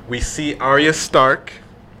 We see Arya Stark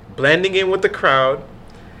blending in with the crowd.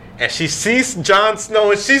 And she sees Jon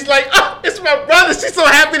Snow and she's like, "Oh, it's my brother." She's so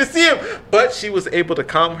happy to see him. But she was able to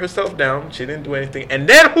calm herself down. She didn't do anything. And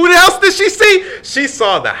then who else did she see? She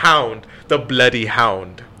saw the Hound, the bloody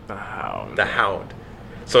Hound. The Hound.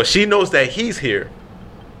 So she knows that he's here.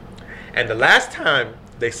 And the last time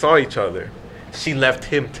they saw each other, she left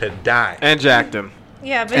him to die. And jacked him.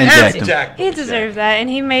 Yeah, but And he- jacked him. he deserved that,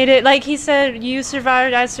 and he made it. Like he said, you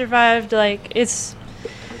survived, I survived. Like it's.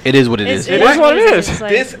 It is what it is. It is what it is. Like,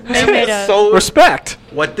 This they made a- episode, Respect.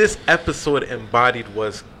 what this episode embodied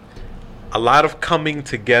was a lot of coming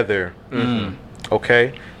together.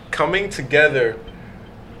 Okay? Coming together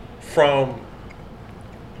from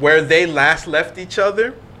where they last left each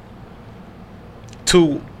other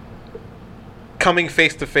to coming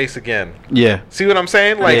face to face again. Yeah. See what I'm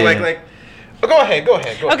saying? Like, Yeah. Oh, go ahead.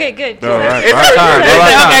 Okay, good. All right. It's All right, very time. good. All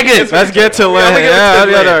right, time. Okay, good. Let's get to Yeah, Lynn. we'll get to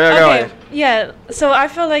Lynn. Yeah, go Okay, ahead. yeah. So I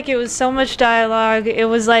felt like it was so much dialogue. It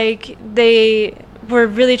was like they were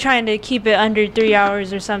really trying to keep it under 3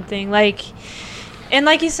 hours or something. Like, and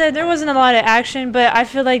like you said, there wasn't a lot of action, but I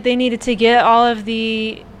feel like they needed to get all of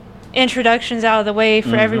the introductions out of the way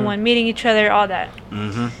for everyone, meeting each other, all that.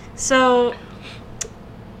 So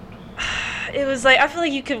it was like I feel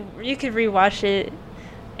like you could rewatch it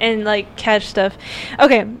and like catch stuff.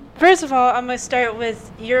 Okay, first of all, I'm gonna start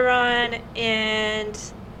with Euron and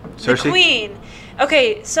the Cersei? Queen.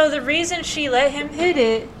 Okay, so the reason she let him hit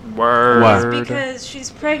it Word. Wow. is because she's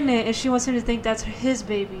pregnant and she wants him to think that's his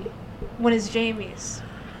baby when it's Jamie's.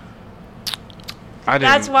 I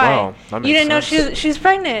didn't, That's why wow, that you makes didn't know sense. she's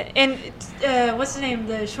pregnant. And what's the name?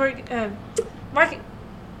 The short Mark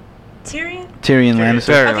Tyrion. Tyrion Lannister.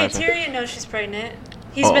 Very Okay, nice. Tyrion knows she's pregnant.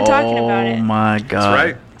 He's been talking about Oh it. my god. That's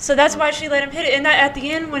right. So that's why she let him hit it. And that at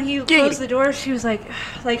the end, when he closed the door, she was like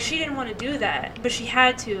she didn't want to do that, but she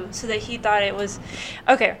had to, so that he thought it was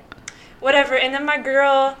okay, whatever. And then my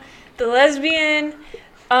girl, the lesbian,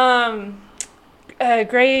 Gray,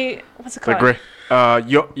 what's it The called? great. Yara.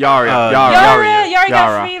 Yara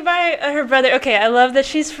got freed by her brother. Okay, I love that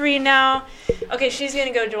she's free now. Okay, she's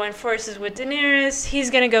gonna go join forces with Daenerys. He's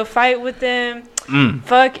gonna go fight with them.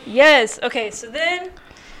 Fuck yes. Okay, so then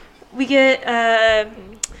we get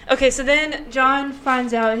okay, so then Jon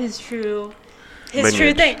finds out his true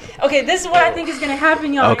Lineage. thing. Okay, this is what I think is gonna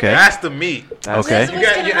happen, y'all. Okay. That's the meat. Okay. This is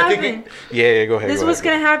what's gonna happen. Yeah, go ahead. This is go what's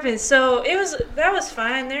ahead. gonna happen. So that was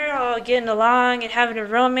fine. They're all getting along and having a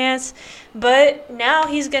romance, but now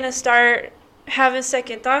he's gonna start having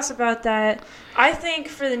second thoughts about that. I think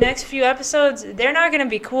for the next few episodes, they're not gonna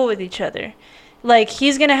be cool with each other. Like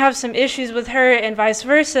he's gonna have some issues with her and vice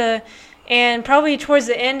versa, and probably towards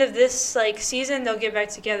the end of this like season they'll get back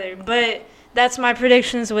together. But that's my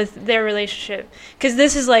predictions with their relationship, because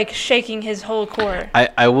this is like shaking his whole core.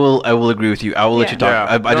 I will agree with you. I will let Yeah. you talk.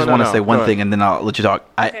 Yeah. I just No, want to no. say one Go thing, and then I'll let you talk.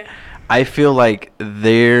 Okay. I feel like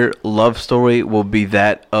their love story will be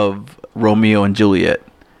that of Romeo and Juliet,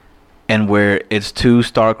 and where it's two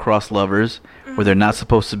star-crossed lovers where they're not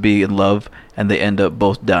supposed to be in love, and they end up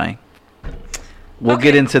both dying. We'll get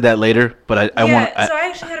Okay. into that later, but I Yeah, want. so I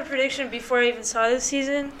actually had a prediction before I even saw this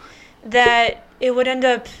season that it would end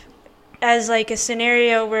up as like a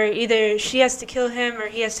scenario where either she has to kill him or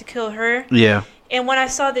he has to kill her. Yeah. And when I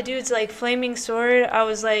saw the dude's like flaming sword, I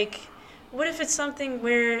was like, what if it's something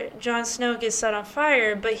where Jon Snow gets set on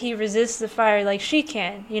fire, but he resists the fire like she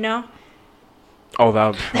can, you know? Oh,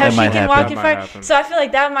 that How she might can happen. walk That in might fire. happen. So I feel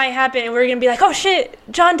like that might happen, and we're gonna be like, "Oh shit,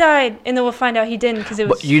 Jon died," and then we'll find out he didn't because it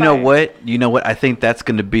was. But you know fire. what? You know what? I think that's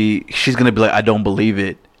gonna be. She's gonna be like, I don't believe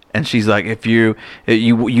it, and she's like, if you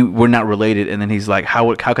we're not related, and then he's like,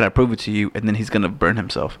 how can I prove it to you? And then he's gonna burn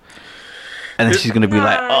himself, and then she's gonna be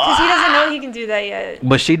like, because he oh. doesn't know he can do that yet.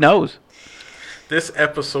 But she knows. This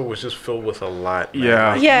episode was just filled with a lot. Man.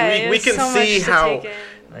 Yeah. Like, Yeah, we, it we was can so see much to how. take in,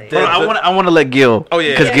 like- The- I want to let Gil. Oh yeah,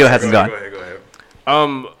 because yeah, Gil yeah, hasn't go gone. ahead, go ahead.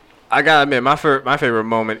 I gotta admit, my favorite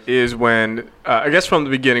moment is when I guess from the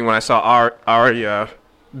beginning when I saw Arya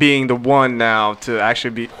being the one now to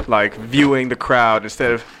actually be like viewing the crowd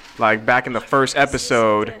instead of like back in the first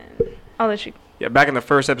episode. I'll let you. Yeah, back in the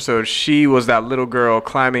first episode, she was that little girl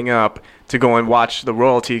climbing up to go and watch the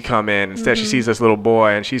royalty come in. Instead, she sees this little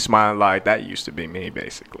boy and she's smiling like that used to be me,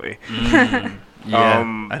 basically. Yeah,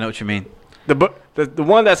 Um, I know what you mean. The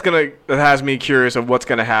one that has me curious of what's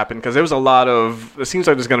gonna happen, because there was a lot of, it seems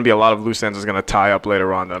like there's gonna be a lot of loose ends that's gonna tie up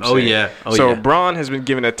later on. That I'm Oh, seeing. yeah. Oh, so yeah. Braun has been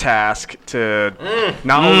given a task to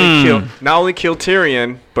not only kill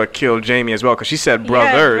Tyrion but kill Jaime as well, because she said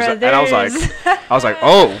brothers, and I was like,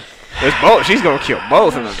 oh, there's both. She's gonna kill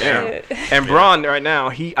both of them. Damn. And Braun right now,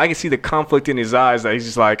 I can see the conflict in his eyes that he's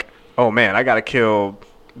just like, oh man, I gotta kill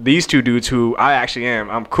these two dudes who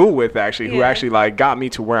I'm cool with actually, who Yeah. actually like got me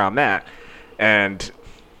to where I'm at. And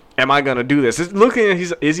am I gonna do this?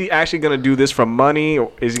 Is he actually gonna do this for money,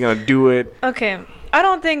 or is he gonna do it? Okay, I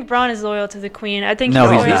don't think Braun is loyal to the queen. I think No,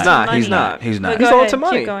 he's he's loyal not. to He's money. not. He's not. But He's go loyal ahead, to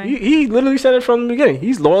money. keep going. He literally said it from the beginning.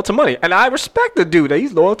 He's loyal to money, and I respect the dude that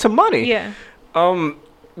he's loyal to money. Yeah.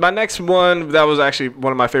 My next one that was actually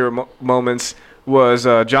one of my favorite moments was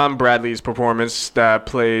John Bradley's performance that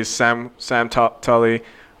plays Sam Tully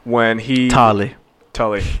when he Tully.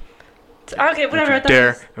 Okay, whatever. I thought it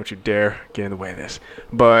was- Don't you dare get in the way of this.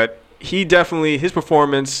 But he definitely, his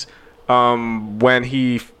performance when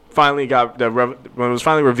he finally got when it was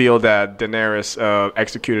finally revealed that Daenerys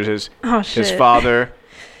executed his shit. father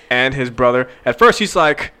and his brother. At first he's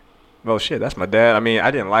like, well shit, that's my dad. I mean, I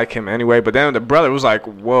didn't like him anyway, but then the brother was like,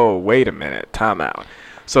 whoa, wait a minute, time out.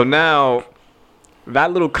 So now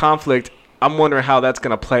that little conflict, I'm wondering how that's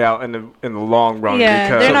gonna play out in the long run. Yeah,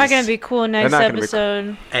 because they're not gonna be cool next not gonna be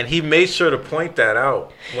episode. And he made sure to point that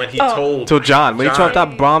out when he Oh. told. So John, when he Jon. told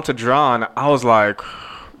that bomb to John, I was like,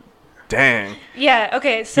 dang. Yeah.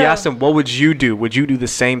 Okay. So He asked him, what would you do? Would you do the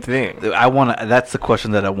same thing? That's the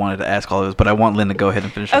question that I wanted to ask all of us, but I want Lynn to go ahead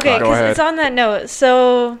and finish. her okay, thought. Go because ahead. it's on that note.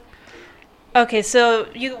 So, okay, so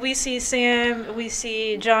we see Sam, we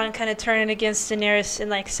see John kind of turning against Daenerys and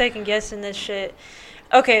like second guessing this shit.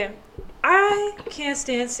 Okay, I can't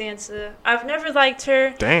stand Sansa. I've never liked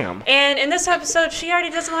her. Damn. And in this episode, she already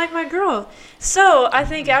doesn't like my girl. So I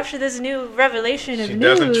think after this new revelation of She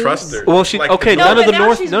news, doesn't trust her. Well, she- okay, No, none of but the now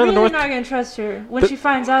North- she's none of the really North- not gonna trust her when The- she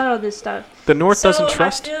finds out all this stuff. The North So doesn't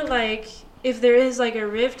trust. I feel like if there is like a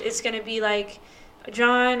rift, it's gonna be like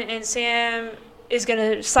John and Sam is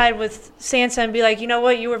gonna side with Sansa and be like, you know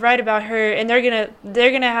what, you were right about her, and they're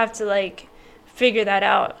gonna have to like figure that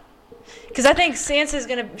out. Because I think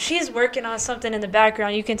she's working on something in the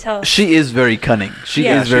background. You can tell. She is very cunning. She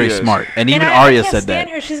Yeah. is very She is. smart, and even I Arya can't said stand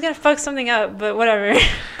that. her. She's gonna fuck something up, but whatever.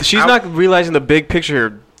 She's not realizing the big picture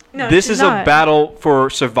here. No, This she's is not. a battle for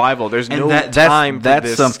survival. There's no time for that's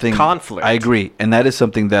this something conflict. I agree, and that is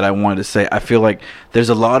something that I wanted to say. I feel like there's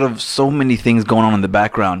a lot of so many things going on in the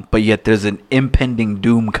background, but yet there's an impending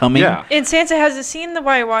doom coming. Yeah. And Sansa hasn't seen the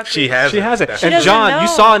White Walker. She has. She has it. That's- She And doesn't John, know. you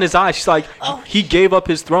saw in his eyes, she's like, Oh. he gave up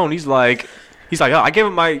his throne. He's like, oh, I gave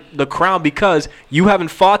him the crown because you haven't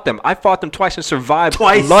fought them. I fought them twice and survived.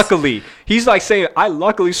 Twice. Luckily. He's like saying, I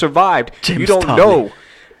luckily survived. James you don't Tully. know.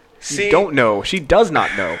 See, You don't know. She does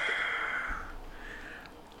not know.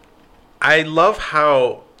 I love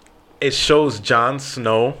how it shows Jon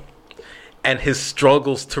Snow and his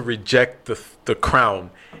struggles to reject the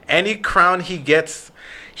crown. Any crown he gets,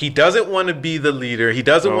 He doesn't want to be the leader. He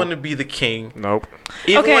doesn't Nope. want to be the king. Nope.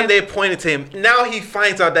 Even Okay. when they pointed to him, now he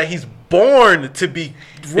finds out that he's born to be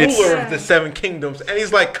ruler of the seven kingdoms, and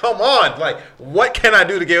he's like, "Come on, like, what can I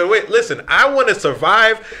do to get away? Listen, I want to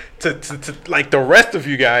survive to like the rest of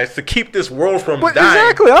you guys to keep this world from But dying."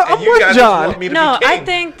 exactly, and I'm you with guys just John. want me to No, be I king.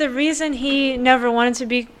 think the reason he never wanted to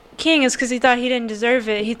be king is because he thought he didn't deserve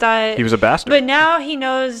it. He thought He was a bastard. But now he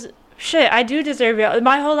knows, shit, I do deserve it.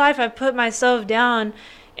 My whole life I put myself down,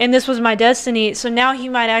 and this was my destiny. So now he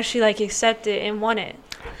might actually like accept it and want it.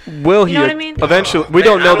 Will he You know what I mean? eventually? We Man,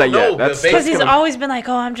 don't know I don't that know, yet. but That's based Because he's gonna- always been like,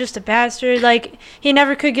 oh, I'm just a bastard. Like, he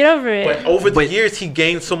never could get over it. But over the years, he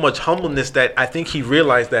gained so much humbleness that I think he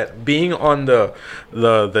realized that being on the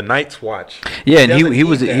Night's Watch, Yeah, and doesn't he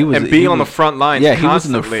was need that. he was and being he on the was- front lines. Yeah, he was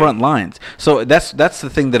in the constantly. front lines. So that's the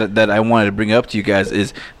thing that I wanted to bring up to you guys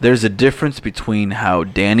is there's a difference between how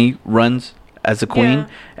Danny runs as a queen Yeah.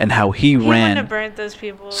 and how he He wouldn't ran. have burnt those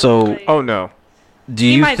people. So- like, Oh no. Do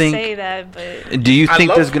he you might say think? that, but Do you I think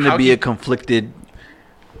love there's going to how be he- a conflicted?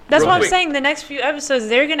 that's Real what I'm quick. saying. The next few episodes,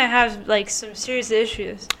 they're gonna have like some serious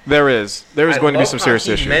issues. There is I going to be love some how serious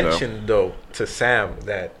he issues though. mentioned though to Sam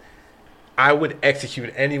that I would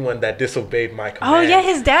execute anyone that disobeyed my command. Oh yeah,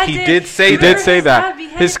 his dad He did. did say He that. did say His that. dad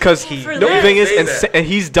beheaded His because people he. for No, the that. thing is, Say and, that. and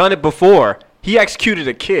he's done it before. He executed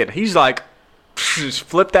a kid. He's like, just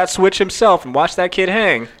flip that switch himself and watch that kid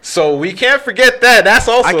hang. So we can't forget that. That's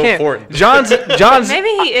also I can't. important. John's. Maybe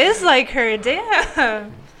he is like her.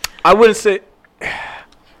 Damn. I wouldn't say.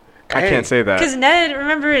 I Hey. can't say that. Because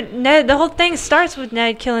Ned, the whole thing starts with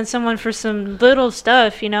Ned killing someone for some little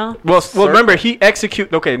stuff, you know? Well, remember he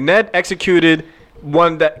executed. Okay, Ned executed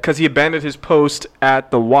one that because he abandoned his post at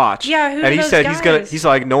the watch. Yeah, who and he those said he's gonna. guys? He's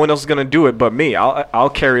like, no one else is gonna do it but me. I'll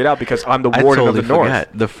carry it out because I'm the I warden totally of the north. forgot.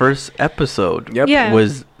 The first episode Yep. Yeah.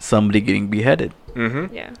 was somebody getting beheaded.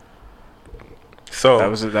 Mm-hmm. Yeah. So That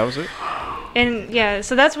was it. That was it. And yeah,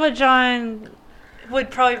 so that's what John would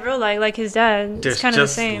probably real like his dad. There's It's kind of the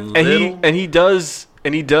just same. And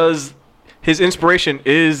he does. His inspiration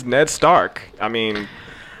is Ned Stark. I mean,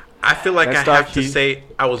 I feel like That's I Dark have to Heat. say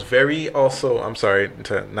I was very also. I'm sorry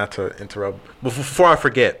not to interrupt, but before I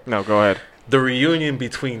forget, no, go ahead. the reunion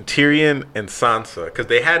between Tyrion and Sansa because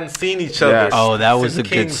they hadn't seen each other. Yes. Oh, that was since a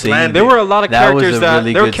good King's scene. Landing. There were a lot of That was characters a that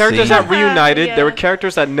really there were good characters scene. that reunited. Yeah. There were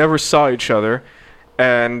characters that never saw each other,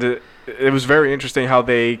 and it was very interesting how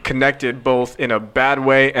they connected both in a bad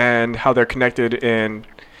way and how they're connected in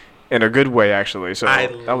a good way actually. So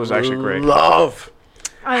that was actually great. Love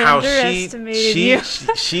I how underestimated you.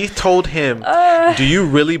 she told him, "Do you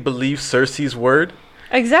really believe Cersei's word?"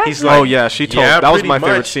 Exactly. He's like, Oh yeah, she told. "Yeah, that was pretty my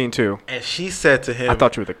favorite much." scene too. And she said to him, I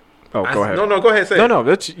thought you were the. Oh, go ahead. No, go ahead. Say it. No,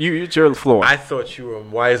 that's you. It's your floor. I thought you were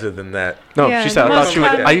wiser than that. No, Yeah, she said. I the thought most you. Were,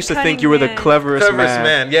 cunning- I used to think you were the cunning man. cleverest, Cleverest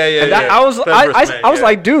man. Yeah. And that, yeah. I was, Cleverest man, I was yeah.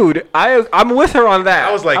 like, dude, I'm with her on that.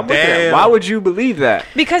 I was like, I'm with her. damn. Why would you believe that?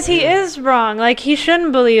 Because he is wrong. Like, he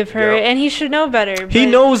shouldn't believe her, Yeah. and he should know better. He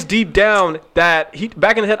but- knows deep down that he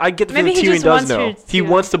back in the head. I get the Maybe feeling he Tyrion just does wants know. her He to-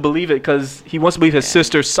 wants to believe it because he wants to believe his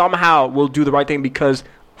sister somehow will do the right thing because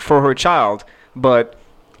for her child. But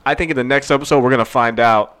I think in the next episode we're gonna find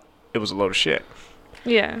out it was a load of shit.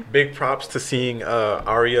 Yeah. Big props to seeing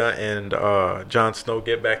Arya and Jon Snow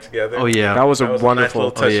get back together. Oh yeah, That was a That was wonderful. a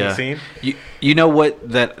nice little touching yeah. scene. You know what?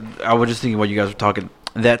 That I was just thinking while you guys were talking.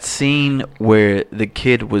 That scene where the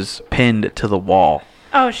kid was pinned to the wall,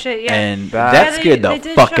 Oh, shit, yeah. and That- that Yeah, scared they the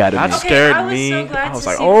did fuck show- out of That me. scared I was me. so glad I was to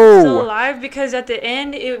like, see them still oh. alive because at the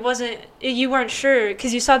end it wasn't. You weren't sure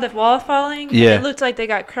because you saw the wall falling. Yeah. And it looked like they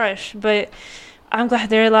got crushed, but I'm glad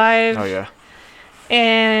they're alive. Oh yeah.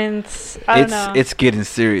 And I don't know. It's getting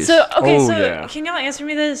serious. So okay, Oh, so yeah. can y'all answer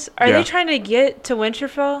me this? Are Yeah. they trying to get to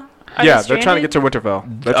Winterfell? Are Yeah, they they're trying to get to stranded?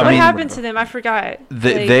 Winterfell. They're I trying What mean- to happened Winterfell. to them? I forgot.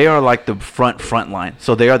 They are like the front line.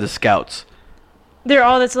 So they are the scouts. They're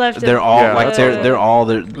all that's left. They're of all Yeah, like that's they're all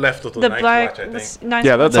they're Left with the, the Night's black. Watch, I think. Nice.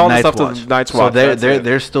 Yeah, that's the all the Night's stuff Watch. to the Night's So Watch. that's it.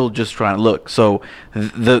 they're still just trying to look. So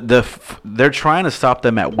they're trying to stop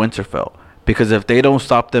them at Winterfell because if they don't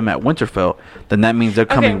stop them at Winterfell, then that means they're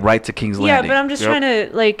coming Okay. right to King's Yeah, Landing. but I'm just Yep. trying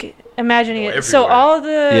to like imagining Oh, it. So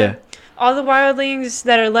everywhere. all the wildlings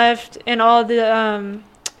that are left and all the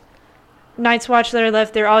Night's Watch that are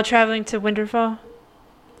left, they're all traveling to Winterfell.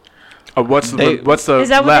 What's They- the what's the Is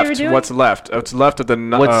that what they were left? doing? What's left? What's left of the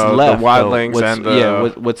What's left? the though? wildlings What's- and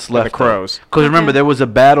the what's and the left? crows. Because remember, Okay. there was a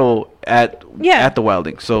battle at Yeah. the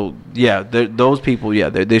Wildlings. So yeah, those people, yeah,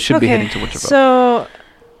 they should be heading to Winterfell. So,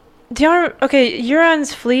 do y'all? Okay,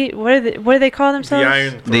 Euron's fleet. What do they call The themselves?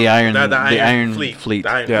 Iron, The Iron- the the Iron Fleet. Fleet. The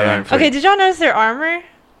Iron Yeah, the Fleet. Iron Fleet. Okay, did y'all notice their armor?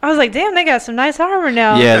 I was like, damn, they got some nice armor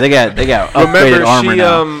now. Yeah, they got upgraded Remember, armor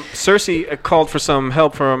now. Cersei called for some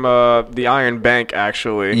help from the Iron Bank,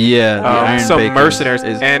 actually. Yeah, the Iron some Bank mercenaries.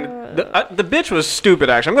 is- And the bitch was stupid,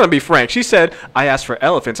 actually. I'm going to be frank. She said, I asked for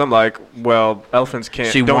elephants. I'm like, well, elephants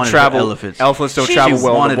She don't wanted travel. elephants. Elephants don't She travel just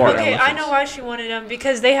well in wanted the her water. Okay, I elephants. know why she wanted them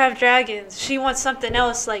because they have dragons. She wants something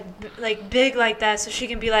else like big like that, so she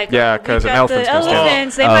can be like, Yeah, "We 'cause an got elephant's the gonna stand up."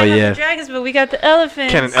 elephants. They Oh, might yeah. have the dragons, but we got the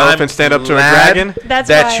elephants." Can an elephant stand up to a glad dragon? That's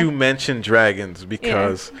that why. you mentioned dragons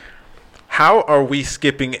because how are we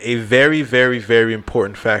skipping a very, very, very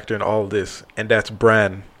important factor in all this, and that's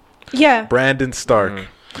Yeah. Brandon Stark.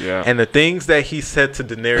 Yeah. And the things that he said to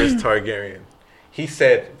Daenerys Targaryen, he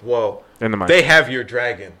said, well, In the mic. they have your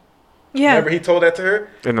dragon. Yeah. Remember he told that to her?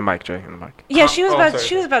 In the mic, Jay. In the mic. Yeah, she was Oh, about sorry.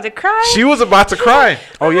 she was about to cry. She was about to cry.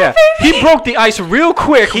 Oh, yeah. He broke the ice real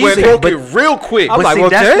quick. He when broke it real quick. I'm But like, see, well,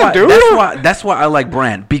 that's damn, why, dude. that's why I like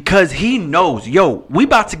Bran, because he knows, yo, we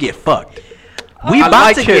about to get fucked. We I about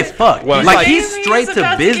like to his- get fucked. Well, like he's he's straight Jamie's to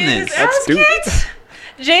about get business. his ass stupid. kicked.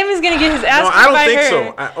 Jamie's gonna get his ass No, kicked I don't by think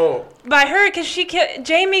her. so. By her, because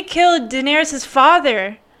Jamie killed Daenerys'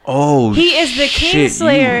 father. Oh, He is the shit,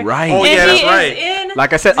 Kingslayer. you right. Oh, and yeah, he that's is right. in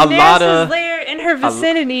Like I said, a Daenerys' lot of- lair in her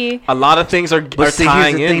vicinity. A lot of things are But see, here's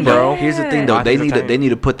tying the in, thing, bro. though. Here's the thing, though. I They think need they're to they need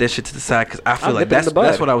to put that shit to the side because I feel I'll like nip it in the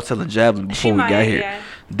that's bud. what I was telling Javelin before She we might, got here. yeah.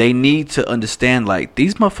 They need to understand like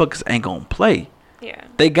these motherfuckers ain't gonna play. Yeah.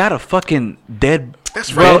 They got a fucking dead.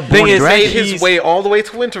 That's Well, right. thing He is, made he's- his way all the way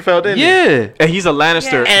to Winterfell, didn't he? Yeah. And he's a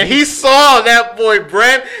Lannister. Yeah. And he saw that boy,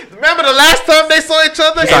 Brent. Remember the last time they saw each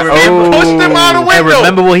other? like, And oh. pushed him out the And window.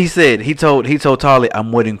 remember what he said? He told Tarly,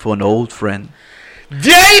 "I'm waiting for an old friend." Yeah,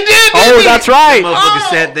 he did. Oh, didn't he? that's right. Motherfucker Oh.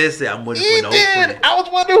 said this. I'm waiting He for an old did. friend. I was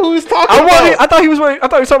wondering who he was talking I about. thought he was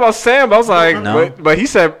talking about Sam. But I was like, No. but he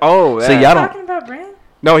said, oh, So yeah. y'all don't. Talking about Bran?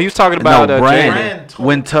 No, he was talking about No, Jamie. Bran.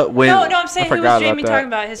 When No, I'm saying who forgot was about Jamie that. talking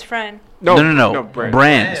about? His friend. No.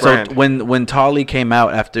 Bran. So Bran. when Tarly came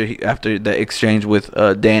out after the exchange with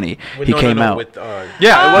Danny, he came out. With,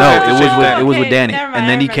 Yeah, Oh, No, it it was. was with it was okay, with Danny, never mind, and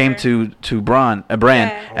then I he came remember. to Bran,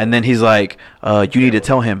 Yeah. and then he's like, "You need to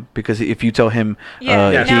tell him because if you tell him,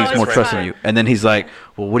 Yeah, Yeah, he now has it's more trust fine. in you." And then he's like,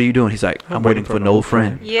 "Well, what are you doing?" He's like, "I'm waiting for an old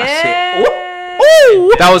friend." Yeah.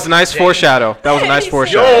 That was a nice foreshadow. That was a nice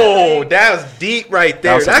foreshadow. Yo, that was deep right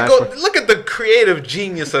there. was a nice one. Look at the creative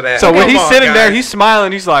genius of that. So when Come he's on, sitting there, guys. he's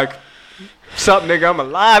smiling. He's like, "Sup, nigga? I'm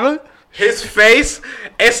alive." his face,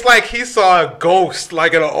 it's like he saw a ghost,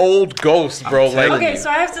 like an old ghost, bro. I'm Like, telling Okay, so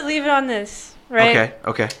I have to leave it on this, right?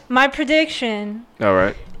 Okay. My prediction, All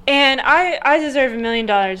right. and I deserve $1 million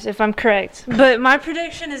if I'm correct, but my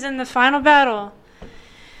prediction is in the final battle,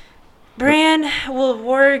 Bran will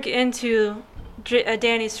warg into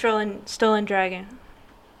Dany's stolen dragon.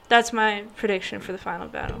 That's my prediction for the final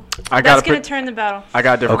battle. That's gonna turn the battle. I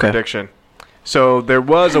got a different Okay. prediction. So there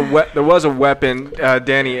was a weapon.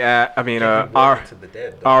 Danny, Arya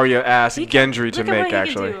asked He can- Gendry to look at make. what he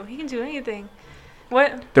Actually, can do. He can do anything.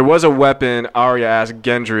 What? there was a weapon Arya asked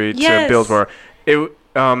Gendry to Yes. build for her. It.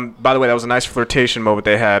 By the way, that was a nice flirtation moment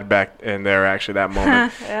they had back in there. Actually, that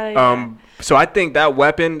moment. Yeah. So I think that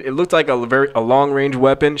weapon, it looked like a long range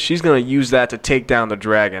weapon. She's gonna use that to take down the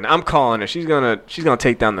dragon. I'm calling it. She's gonna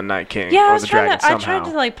take down the Night King Yeah, or I was the trying dragon to. I somehow. tried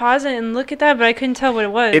to like pause it and look at that, but I couldn't tell what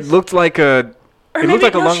it was. It looked like a. Or it maybe looked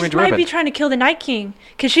like a no, long she range might weapon. be trying to kill the Night King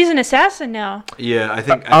because she's an assassin now. Yeah, I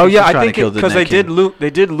think. Oh yeah, she's I trying to think kill the because they Night King. did loom. They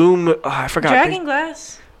did loom. I forgot. Dragon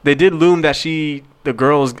glass. They did loom that the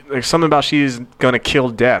girl's like something about she's gonna kill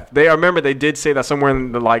Death. I remember they did say that somewhere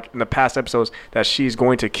in the past episodes that she's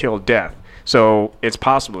going to kill Death. So it's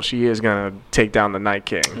possible she is gonna take down the Night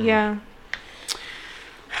King. Yeah.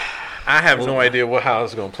 I have no idea how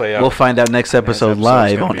it's gonna play out. We'll find out next episode episode's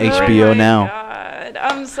live gonna on be- HBO Oh my now. God.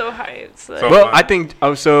 I'm so hyped. Like, So- Well, I think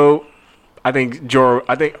I think Jorah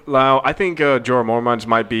Mormont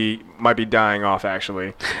might be dying off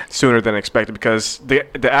actually sooner than expected because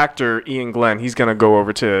the actor Ian Glenn, he's gonna go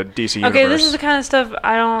over to DC Universe. okay, this is the kind of stuff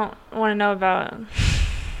I don't want to know about.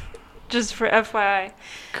 Just for FYI.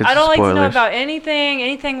 'Cause I don't like to know spoilers. about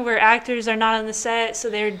anything where actors are not on the set, so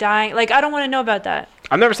they're dying. Like, I don't want to know about that.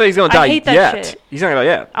 I've never said he's gonna I die hate that yet. shit. He's not gonna die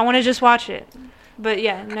yet. I want to just watch it. But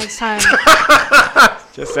yeah, next time.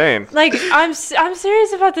 Just saying. Like, I'm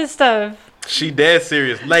serious about this stuff. She dead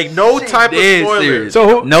serious. Like no type of dead spoiler. serious.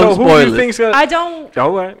 So No who do you spoilers. think's gonna? I don't.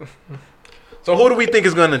 All right. So who do we think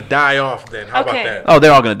is gonna die off then? How Okay. about that? Oh,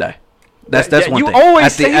 they're all gonna die. That's Yeah, one you thing.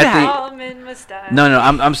 always say at that. All men must die. No,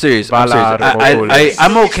 I'm serious. I'm serious. Ballad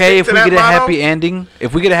I'm okay if to we that get a motto? happy ending.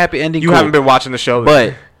 If we get a happy ending, You cool. haven't been watching the show,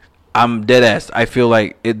 But I'm dead ass. I feel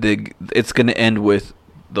like it's gonna end with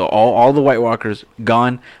all the White Walkers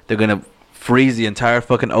gone. They're gonna freeze the entire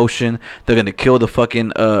fucking ocean. They're gonna kill the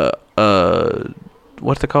fucking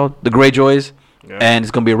what's it called? The Greyjoys, and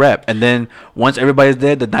it's gonna be a wrap. And then once everybody's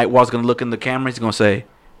dead, the Nightwalk's gonna look in the camera. He's gonna say,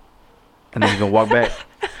 and then he's gonna walk back.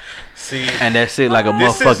 See, and that's it, like a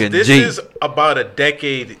this motherfucking is, G. This is about a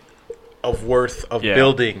decade of worth of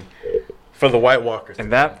building for the White Walkers.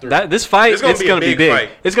 And this fight, it's gonna be big.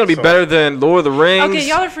 It's gonna be better than Lord of the Rings. Okay,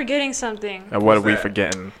 y'all are forgetting something. And what are we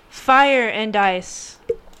forgetting? Fire and ice.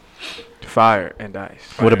 Fire and ice.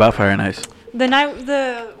 What about fire and ice?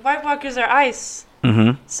 The White Walkers are ice.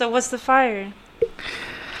 Mm-hmm. So what's the fire?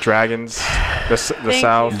 Dragons. The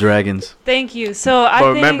south. Dragons. Thank you. So I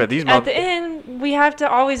But think remember, these at the end we have to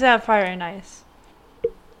always have fire and ice.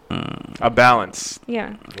 A balance.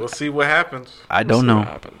 Yeah. We'll see what happens. I don't know. What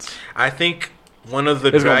happens. I think one of the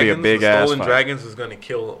It's gonna be a dragons, big the ass stolen fight. dragons, is going to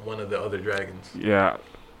kill one of the other dragons. Yeah.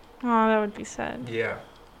 Oh, that would be sad. Yeah.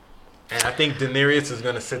 And I think Daenerys is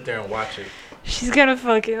going to sit there and watch it. She's gonna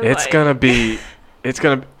fucking. It's like, gonna be. It's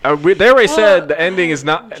gonna. They already said the ending is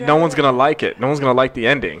not. No one's gonna like it. No one's gonna like the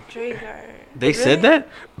ending. Dragar. They said that?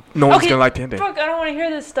 No one's Okay, gonna like the ending. Fuck! I don't want to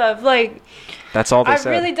hear this stuff. Like, That's all they I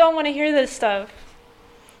said. really don't want to hear this stuff.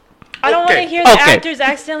 I don't want to Okay. hear the Okay. actors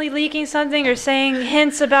accidentally leaking something or saying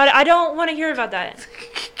hints about it. I don't want to hear about that.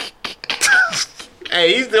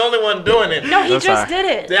 Hey, he's the only one doing it. No, he That's just fine. did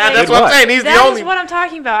it. Yeah, Like, that's what I'm saying. He's the that only. is what I'm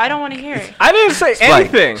talking about. I don't want to hear it. I didn't say Spike,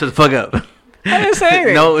 anything. shut the fuck up. I didn't say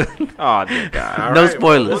anything. No, Oh dear God. All no right,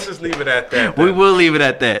 spoilers. We'll just leave it at that. we then. will leave it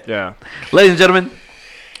at that. Yeah. Ladies and gentlemen,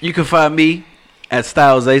 you can find me at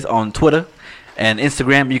Styles Ace on Twitter and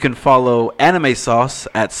Instagram. You can follow Anime Sauce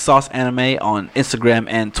at Sauce Anime on Instagram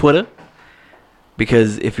and Twitter.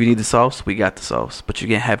 Because if you need the sauce, we got the sauce. But you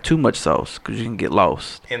can't have too much sauce because you can get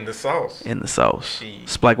lost In the sauce. in the sauce. Jeez.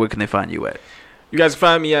 Spike, where can they find you at? You guys can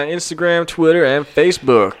find me on Instagram, Twitter, and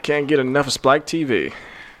Facebook. Can't get enough of Spike TV.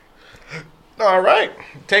 All right.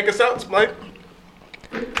 Take us out, Spike.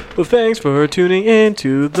 Well, thanks for tuning in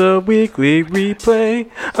to the weekly replay.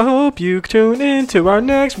 I hope you tune in to our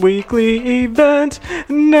next weekly event.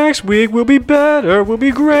 Next week will be better, will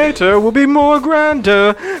be greater, will be more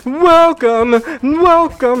grander. Welcome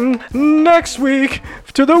next week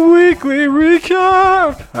to the weekly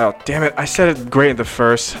recap. Oh, damn it. I said it great in the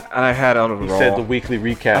first, and I had it on a roll. Said the weekly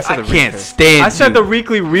recap. I said I the can't recap. stand I said you. the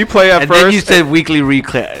weekly replay at And first. then you said weekly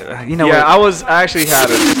recap. You know yeah, what? I actually had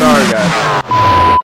it. Sorry, guys.